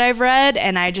stuff that I've read,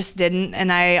 and I just didn't.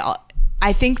 And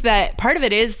I think that part of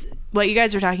it is what you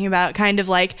guys were talking about, kind of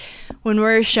like when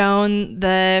we're shown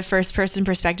the first person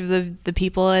perspective of the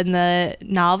people in the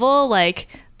novel, like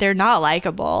they're not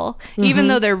likable, even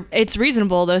though it's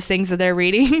reasonable, those things that they're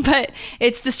reading, but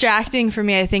it's distracting for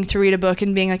me, I think, to read a book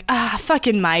and being like,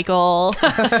 fucking Michael.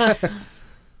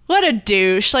 What a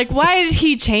douche. Like, why did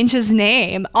he change his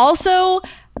name? Also,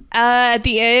 at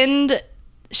the end,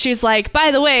 she's like,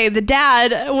 by the way, the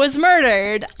dad was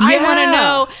murdered. Yeah. I want to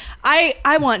know.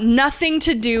 I want nothing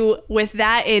to do with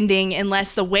that ending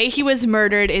unless the way he was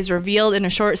murdered is revealed in a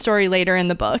short story later in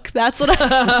the book. That's what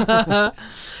I...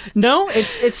 No, it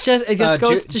just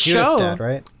goes to Judith's show. dad,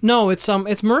 right? No, it's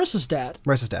Marissa's dad.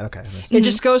 Marissa's dad, okay. It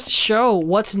just goes to show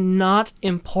what's not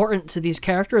important to these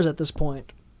characters at this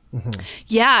point.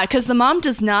 Yeah, because the mom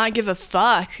does not give a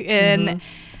fuck. And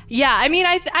yeah, I mean,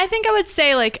 I think I would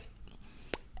say, like,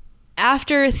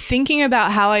 after thinking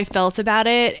about how I felt about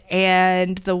it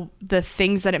and the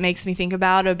things that it makes me think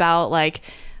about like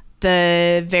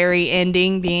the very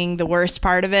ending being the worst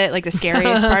part of it, like the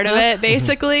scariest part of it,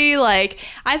 basically, like,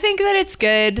 I think that it's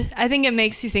good. I think it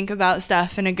makes you think about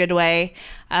stuff in a good way.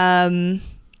 But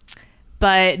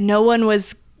no one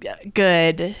was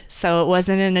good, so it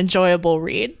wasn't an enjoyable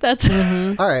read. That's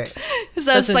All right.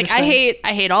 so it's like, I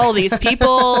hate all these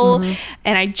people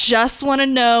and I just want to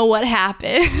know what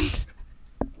happened.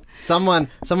 Someone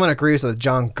agrees with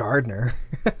John Gardner.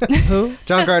 Who?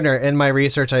 John Gardner. In my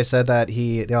research, I said that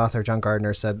the author, John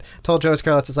Gardner, told Joyce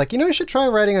Carol, it's like, you should try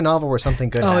writing a novel where something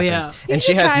good happens. Yeah. And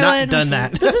she has try not one done or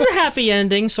that. This is a happy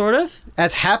ending, sort of.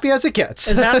 As happy as it gets.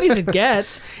 As happy as it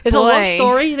gets. It's a Boy. love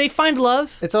story. They find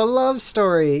love. It's a love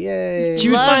story. Yay.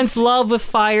 Jude finds love with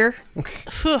fire.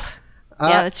 Yeah,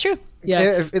 that's true.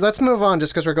 Yeah. Let's move on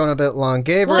just because we're going a bit long.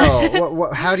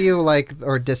 Gabriel, how do you like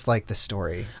or dislike the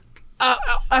story?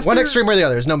 After, One extreme or the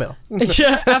other. There's no middle.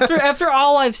 Yeah, after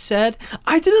all I've said,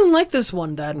 I didn't like this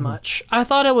one that much. I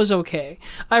thought it was okay.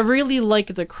 I really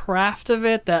like the craft of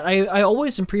it. That I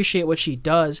always appreciate what she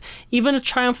does. Even a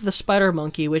Triumph of the Spider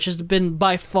Monkey, which has been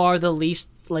by far the least,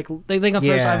 like, I think of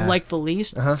hers I've liked the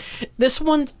least. This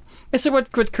one, it's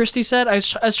like what Christy said. I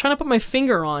was trying to put my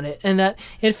finger on it, and that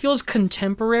it feels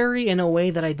contemporary in a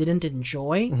way that I didn't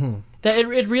enjoy. That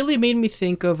it really made me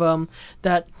think of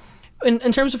that.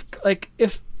 In terms of, like,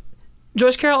 if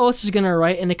Joyce Carol Oates is going to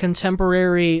write in a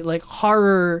contemporary, like,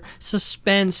 horror,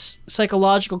 suspense,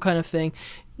 psychological kind of thing,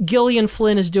 Gillian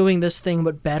Flynn is doing this thing,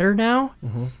 but better now.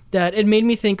 That it made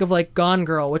me think of, like, Gone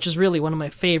Girl, which is really one of my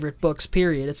favorite books,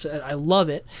 period. I love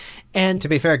it. And to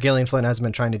be fair, Gillian Flynn has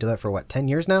been trying to do that for, 10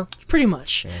 years now? Pretty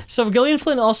much. Yeah. So Gillian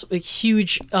Flynn also a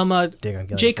huge,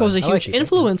 Jayco's a huge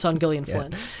influence on Gillian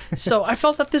Flynn. So I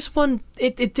felt that this one,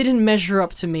 it didn't measure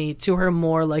up to me, to her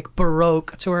more, like,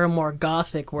 Baroque, to her more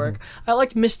Gothic work. I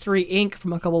liked Mystery Inc.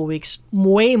 from a couple of weeks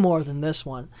way more than this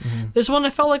one. This one I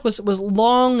felt like was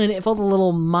long, and it felt a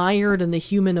little mired in the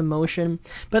human emotion,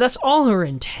 but that's all her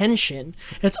intention.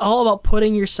 It's all about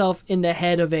putting yourself in the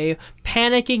head of a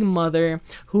panicking mother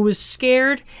who is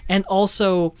scared and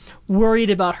also worried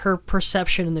about her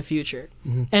perception in the future.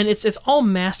 And it's all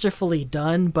masterfully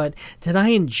done, but did I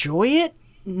enjoy it?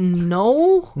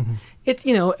 No. It's,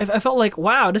 I felt like,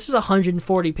 wow, this is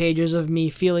 140 pages of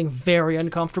me feeling very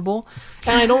uncomfortable,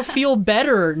 and I don't feel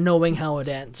better knowing how it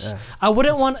ends. I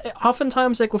wouldn't want,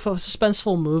 oftentimes, like with a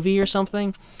suspenseful movie or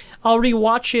something, I'll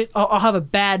rewatch it, I'll have a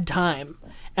bad time,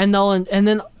 and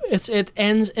then it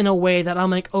ends in a way that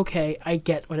I'm like, okay, I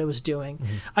get what it was doing.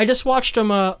 I just watched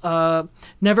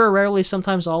Never, Rarely,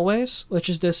 Sometimes, Always, which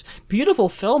is this beautiful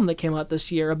film that came out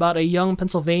this year about a young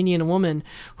Pennsylvanian woman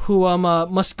who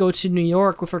must go to New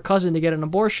York with her cousin to get an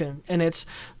abortion, and it's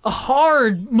a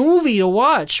hard movie to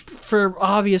watch for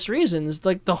obvious reasons.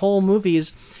 Like, the whole movie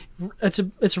is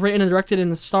it's written and directed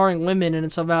and starring women, and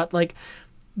it's about, like,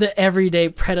 the everyday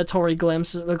predatory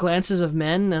glances of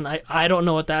men, and I don't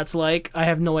know what that's like. I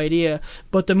have no idea,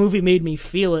 but the movie made me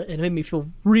feel it, and it made me feel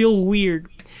real weird.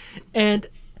 And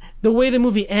the way the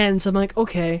movie ends, I'm like,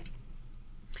 okay,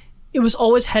 it was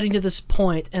always heading to this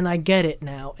point, and I get it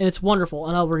now, and it's wonderful,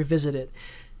 and I'll revisit it.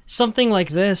 Something like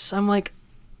this, I'm like,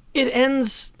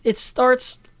 it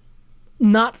starts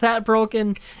not that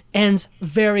broken, ends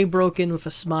very broken with a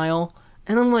smile,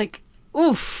 and I'm like,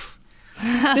 oof.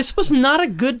 This was not a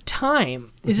good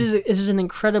time. This is an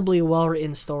incredibly well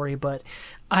written story, but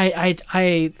I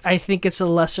think it's a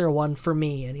lesser one for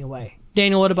me anyway.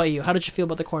 Daniel, what about you? How did you feel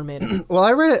about The Corn Maiden? Well,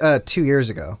 I read it 2 years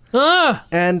ago.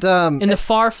 And in the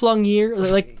far flung year,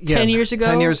 like 10 years ago.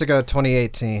 10 years ago,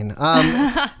 2018.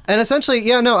 And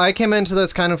essentially, I came into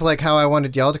this kind of like how I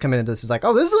wanted y'all to come into this. Is like,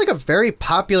 oh, this is like a very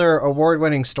popular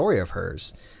award-winning story of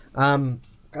hers.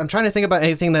 I'm trying to think about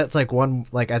anything that's like won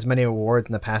like as many awards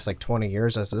in the past like 20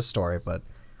 years as this story, but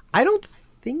I don't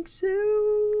think so.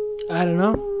 I don't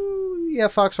know. yeah,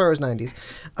 Foxfire was 90s.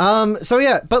 So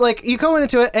yeah, but like you go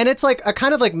into it and it's like a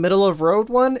kind of like middle of road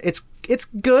one. It's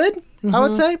good, I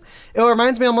would say. It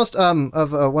reminds me almost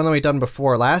of one that we done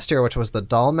before last year, which was the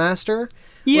Doll Master.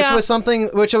 Yeah. Which was something,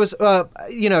 which was,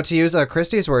 to use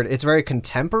Christie's word, it's very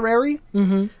contemporary.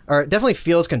 Or it definitely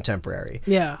feels contemporary.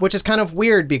 Yeah. Which is kind of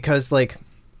weird because, like,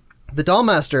 The Doll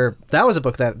Master, that was a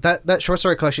book that short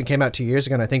story collection came out 2 years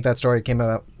ago, and I think that story came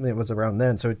out, it was around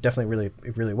then, so it definitely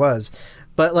really was.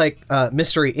 But, like,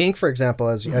 Mystery Inc., for example,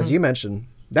 as you mentioned,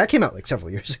 that came out, like, several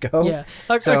years ago. Yeah.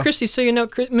 So, Christy, so you know,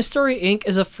 Mystery Inc.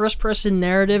 is a first-person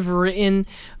narrative written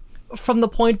from the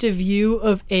point of view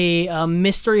of a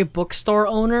mystery bookstore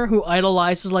owner who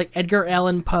idolizes like Edgar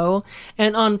Allan Poe,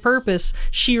 and on purpose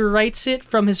she writes it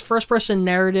from his first person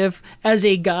narrative as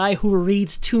a guy who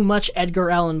reads too much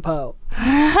Edgar Allan Poe.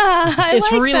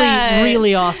 It's like really that.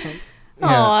 really awesome.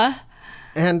 Aw.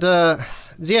 And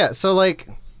this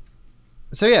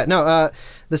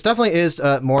definitely is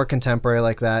more contemporary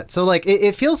like that. So like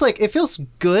it feels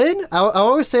good. I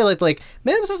always say like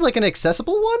man, this is like an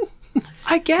accessible one.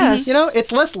 I guess. You know,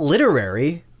 it's less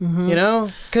literary. You know,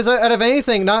 because out of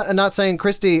anything, not saying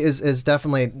Christy is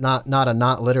definitely not a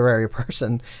not literary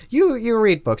person. You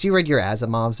read books. You read your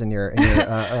Asimovs and your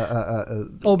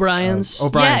O'Brien's.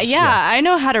 Yeah, I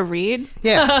know how to read.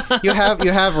 Yeah, you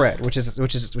have read, which is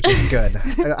good.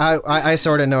 I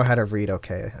sort of know how to read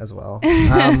okay as well.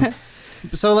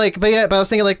 So like, but I was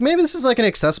thinking like maybe this is like an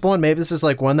accessible one. Maybe this is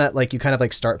like one that like you kind of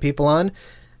like start people on,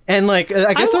 and like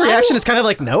I guess the reaction is kind of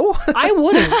like no. I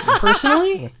wouldn't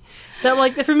personally. That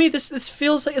like for me this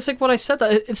feels like it's like what I said,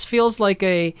 that it feels like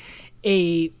a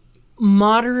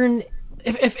modern.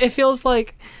 It feels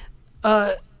like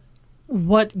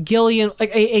what Gillian,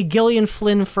 like a Gillian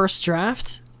Flynn first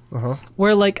draft,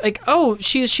 where like oh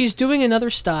she's doing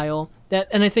another style.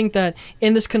 And I think that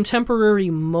in this contemporary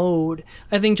mode,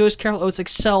 I think Joyce Carol Oates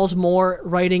excels more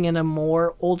writing in a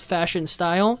more old-fashioned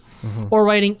style, or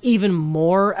writing even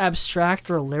more abstract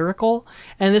or lyrical.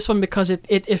 And this one, because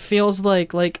it feels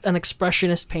like an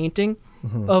expressionist painting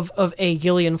of a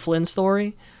Gillian Flynn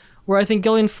story, where I think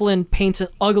Gillian Flynn paints an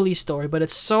ugly story, but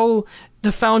it's so...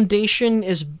 The foundation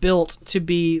is built to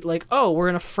be like, oh, we're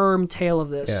in a firm tale of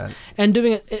this. Yeah. And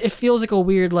doing it feels like a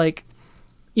weird, like...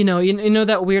 You know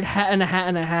that weird hat and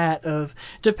a hat of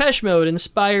Depeche Mode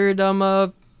inspired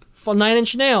Nine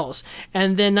Inch Nails,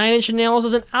 and then Nine Inch Nails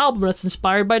is an album that's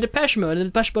inspired by Depeche Mode, and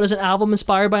Depeche Mode is an album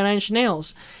inspired by Nine Inch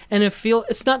Nails, and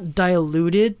it's not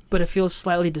diluted, but it feels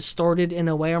slightly distorted in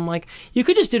a way. I'm like, you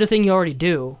could just do the thing you already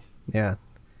do. Yeah.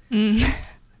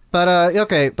 But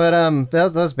okay, but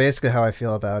that's basically how I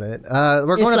feel about it.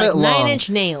 We're going a bit long. 9 Inch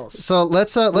Nails. So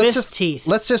let's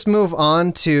just move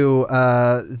on to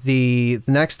the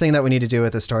next thing that we need to do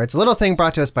with the story. It's a little thing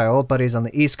brought to us by old buddies on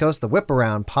the East Coast, the Whip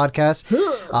Around podcast,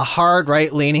 a hard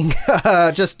right leaning,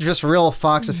 just real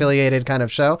Fox affiliated kind of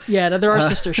show. Yeah, they're our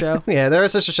sister show. Yeah, they're a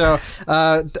sister show.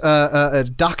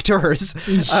 Doctors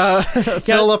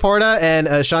Phil Laporta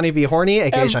and Shawnee B. Horny,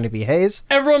 aka Shawnee B. Hayes.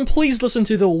 Everyone, please listen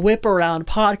to the Whip Around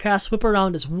podcast. Whip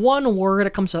Around is one word.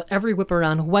 It comes out every Whip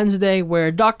Around Wednesday,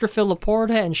 where Dr. Phil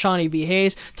Laporta and Shawnee B.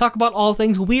 Hayes talk about all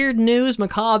things weird, news,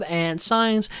 macabre, and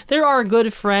science. They're our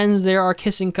good friends. They're our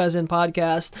kissing cousin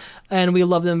podcast, and we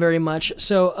love them very much.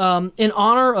 So, in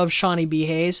honor of Shawnee B.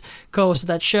 Hayes, co-host of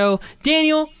that show,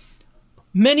 Daniel,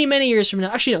 many years from now,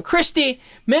 actually no, Christy,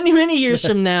 many years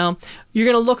from now, you're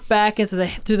gonna look back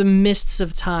through the mists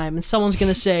of time, and someone's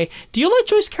gonna say, "Do you like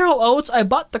Joyce Carol Oates? I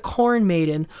bought The Corn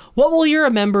Maiden. What will you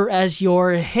remember as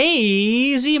your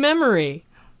hazy memory?"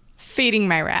 Feeding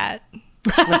my rat.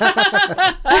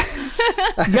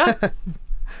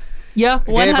 Yeah,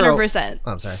 100%.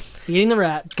 Oh, I'm sorry. feeding the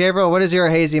rat. Gabriel, what is your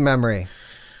hazy memory?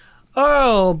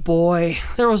 Oh boy,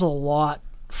 there was a lot.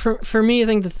 For me, I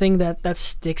think the thing that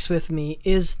sticks with me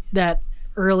is that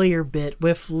earlier bit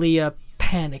with Leah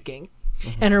panicking.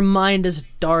 And her mind is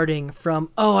darting from,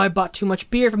 oh, I bought too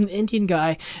much beer from the Indian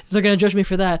guy. They're going to judge me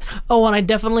for that. Oh, and I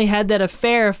definitely had that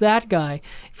affair with that guy.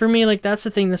 For me, like, that's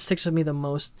the thing that sticks with me the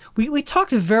most. We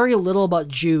talked very little about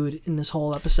Jude in this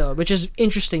whole episode, which is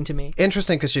interesting to me.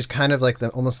 Interesting, because she's kind of like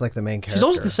almost like the main character. She's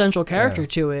almost the central character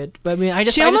to it. But I mean, I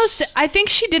think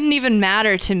she didn't even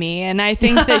matter to me, and I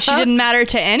think that she didn't matter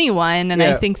to anyone, and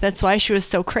I think that's why she was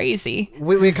so crazy.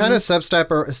 We kind of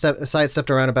sidestepped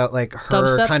around about like her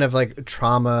Dubstep? kind of like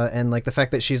trauma, and like the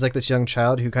fact that she's like this young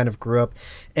child who kind of grew up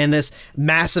in this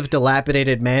massive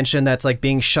dilapidated mansion that's like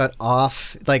being shut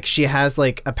off. Like she has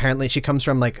like, apparently she comes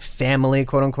from like family,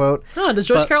 quote unquote. Oh, does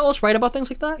Joyce Carol Oates write about things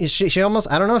like that? She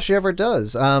almost, I don't know if she ever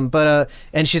does. But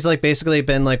and she's like basically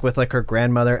been like with like her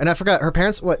grandmother, and I forgot her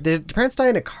parents. What did her parents die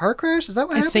in a car crash? Is that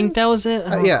what happened? I think that was it.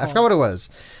 I forgot what it was.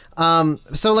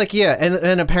 So like yeah,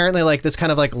 and apparently like this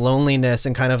kind of like loneliness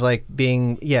and kind of like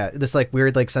being this like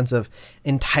weird like sense of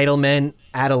entitlement,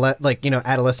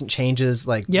 adolescent changes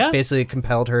like basically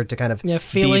compelled her to kind of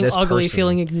feeling be this ugly, person.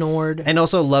 feeling ignored, and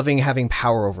also loving having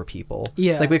power over people.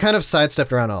 Yeah, like we kind of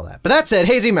sidestepped around all that, but that said,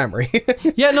 hazy memory.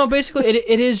 Yeah, no, basically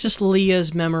it is just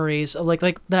Leah's memories of like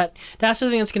that. That's the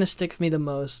thing that's gonna stick with me the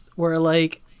most. Where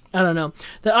like I don't know,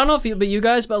 I don't know if you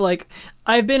guys, but like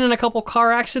I've been in a couple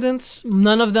car accidents,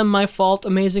 none of them my fault,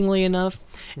 amazingly enough.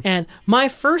 And my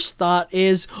first thought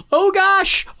is, oh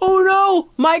gosh, oh no,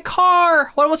 my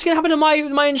car, what's gonna happen to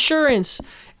my insurance?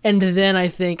 And then I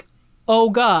think, oh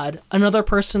god, another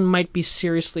person might be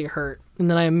seriously hurt, and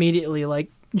then I immediately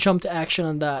like jump to action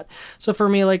on that. So for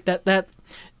me, like that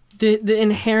the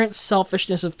inherent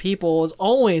selfishness of people is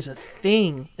always a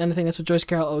thing, and I think that's what Joyce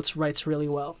Carol Oates writes really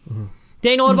well. Mm-hmm.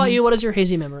 Daniel, what about you? What is your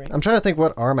hazy memory? I'm trying to think,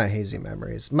 what are my hazy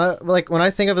memories? Like when I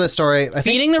think of this story, I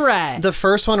Feeding think the rat. The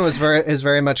first one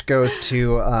very much goes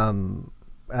to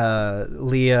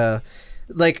Leah,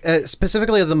 like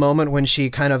specifically the moment when she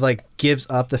kind of like gives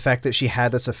up the fact that she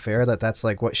had this affair, that's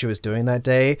like what she was doing that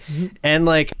day, and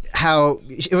like how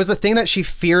it was the thing that she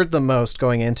feared the most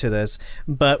going into this,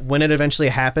 but when it eventually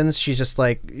happens, she's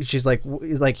like he's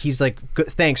like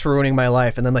thanks for ruining my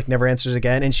life, and then like never answers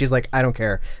again, and she's like, I don't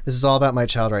care, this is all about my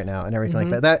child right now, and everything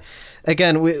like that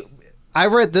again, I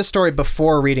read this story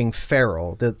before reading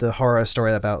Feral, the horror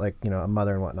story about like a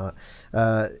mother and whatnot,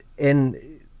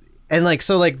 and like,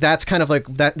 so like, that's kind of like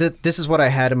that this is what I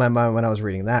had in my mind when I was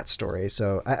reading that story.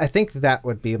 So I think that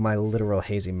would be my literal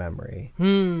hazy memory.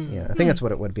 Yeah, I think that's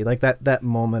what it would be. Like that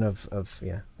moment of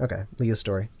okay, Leah's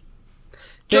story.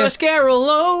 Joyce Carol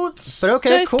Oates. But okay,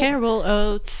 Joyce cool. Carol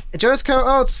Oates. Joyce Carol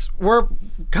Oates, we're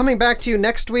coming back to you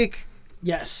next week.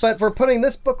 Yes. But we're putting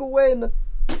this book away in the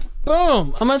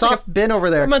boom. I'm gonna soft bin over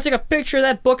there. I'm gonna take a picture of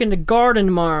that book in the garden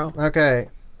tomorrow. Okay.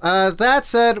 That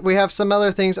said, we have some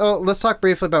other things. Oh, let's talk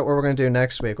briefly about what we're going to do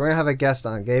next week. We're going to have a guest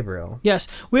on, Gabriel. Yes,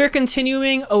 we are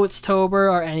continuing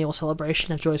Oatstober, our annual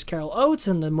celebration of Joyce Carol Oates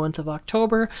in the month of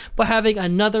October, by having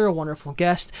another wonderful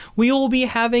guest. We will be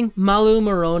having Malu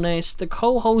Morones, the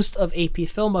co-host of AP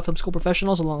Film by Film School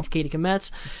Professionals, along with Katie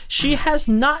Kometz. She has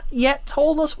not yet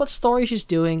told us what story she's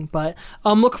doing, but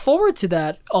look forward to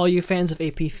that, all you fans of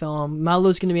AP Film.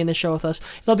 Malu's going to be in the show with us.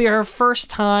 It'll be her first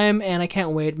time, and I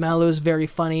can't wait. Malu's very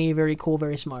funny, very cool,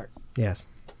 very smart. Yes.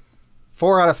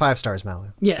 4 out of 5 stars, Malu.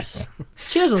 Yes.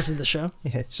 She doesn't listen to the show.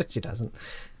 Yeah, she doesn't.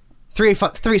 3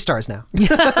 stars now.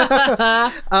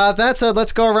 That said,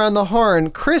 let's go around the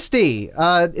horn. Christy,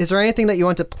 is there anything that you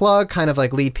want to plug, kind of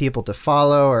like lead people to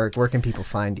follow, or where can people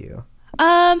find you?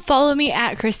 Follow me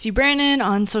at Christy Brannon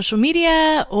on social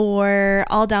media, or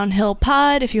All Downhill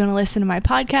Pod if you want to listen to my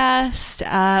podcast,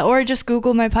 or just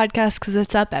Google my podcast because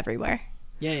it's up everywhere.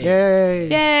 Yay.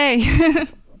 Yay.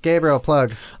 Gabriel,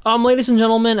 plug. Ladies and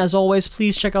gentlemen, as always,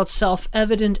 please check out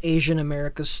Self-Evident Asian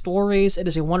America's Stories. It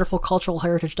is a wonderful cultural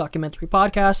heritage documentary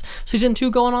podcast. Season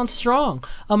 2 going on strong.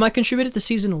 I contributed to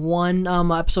Season 1,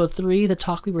 Episode 3, the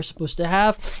talk we were supposed to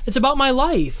have. It's about my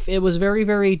life. It was very,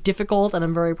 very difficult, and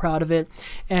I'm very proud of it.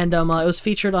 And it was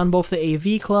featured on both the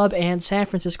AV Club and San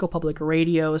Francisco Public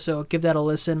Radio, so give that a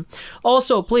listen.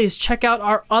 Also, please check out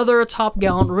our other Top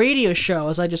Gallant radio show,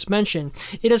 as I just mentioned.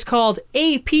 It is called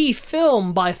AP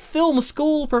Film by Film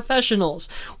School Professionals,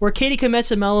 where Katie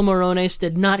Kometz and Malu Morones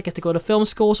did not get to go to film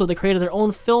school, so they created their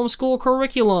own film school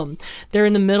curriculum. They're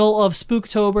in the middle of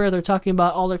Spooktober. They're talking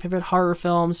about all their favorite horror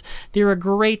films. They're a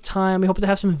great time. We hope to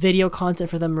have some video content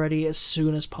for them ready as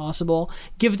soon as possible.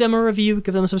 Give them a review,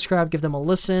 give them a subscribe, give them a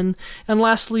listen. And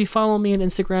lastly, follow me on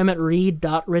Instagram at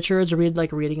read.richards, read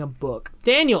like reading a book.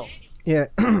 Daniel. Yeah,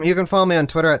 you can follow me on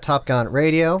Twitter at Top Gallant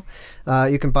Radio.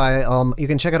 You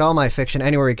can check out all my fiction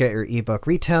anywhere you get your ebook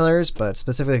retailers, but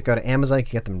specifically if you go to Amazon, you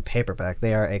can get them in paperback.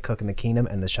 They are A Cook in the Kingdom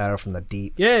and The Shadow from the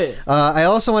Deep. Yeah. I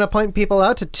also want to point people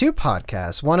out to 2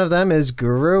 podcasts. One of them is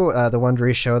Guru, the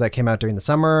Wondery show that came out during the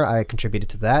summer. I contributed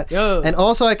to that. Yo. And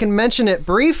also I can mention it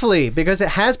briefly because it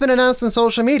has been announced on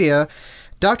social media.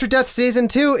 Dr. Death Season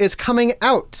 2 is coming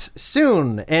out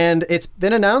soon, and it's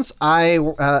been announced. I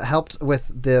helped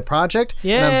with the project,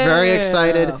 and I'm very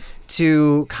excited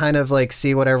to kind of like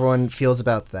see what everyone feels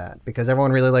about that, because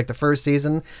everyone really liked the first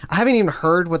season. I haven't even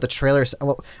heard what the trailer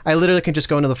well, I literally can just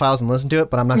go into the files and listen to it,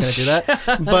 but I'm not going to do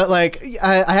that. But like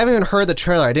I haven't even heard the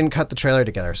trailer. I didn't cut the trailer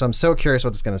together, so I'm so curious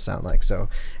what it's going to sound like. So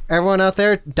everyone out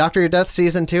there, Dr. Death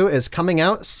Season 2 is coming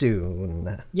out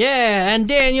soon. Yeah, and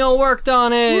Daniel worked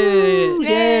on it. Woo,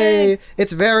 yay.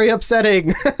 It's very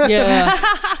upsetting.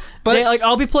 Yeah. But like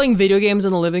I'll be playing video games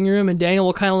in the living room, and Daniel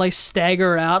will kind of like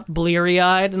stagger out,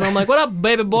 bleary-eyed, and I'm like, "What up,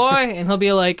 baby boy?" And he'll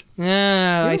be like,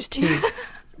 "Iced tea."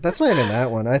 That's not even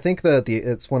that one. I think that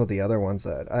it's one of the other ones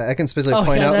that I can specifically Oh,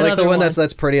 point yeah, out, that like the other one one.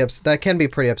 that's pretty that can be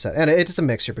pretty upset, and it's just a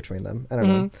mixture between them. I don't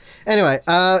know. Anyway,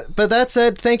 but that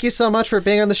said, thank you so much for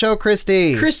being on the show,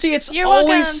 Christy. Christy, it's You're always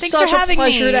welcome. Thanks such for a having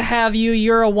pleasure me. to have you.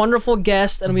 You're a wonderful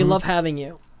guest, and we love having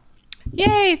you.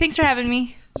 Yay! Thanks for having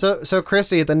me. So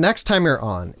Christy, the next time you're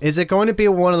on, is it going to be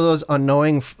one of those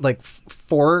annoying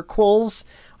fourquels?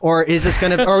 Or is this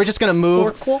gonna? Or are we just gonna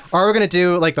move? Fourquel? Or are we gonna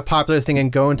do like the popular thing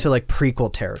and go into like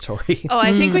prequel territory? Oh,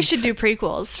 I think we should do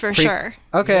prequels for sure.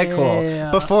 Okay, cool.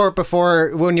 Yeah. Before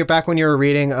when you were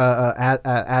reading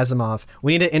Asimov,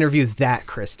 we need to interview that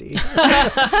Christy.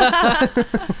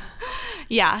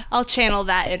 Yeah, I'll channel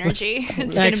that energy. It's going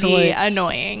to Excellent. be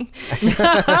annoying.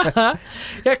 Yeah,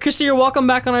 Christy, you're welcome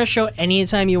back on our show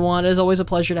anytime you want. It is always a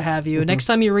pleasure to have you. Next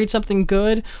time you read something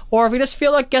good, or if you just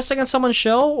feel like guesting on someone's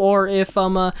show, or if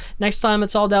next time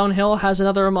It's All Downhill has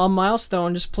another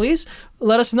milestone, just please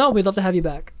let us know. We'd love to have you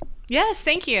back. Yes,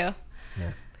 thank you.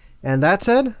 And that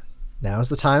said, now's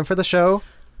the time for the show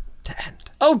to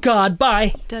end. Oh God,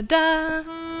 bye. Da-da.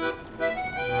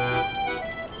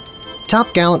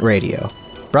 Top Gallant Radio,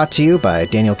 brought to you by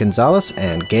Daniel Gonzalez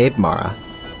and Gabe Mara.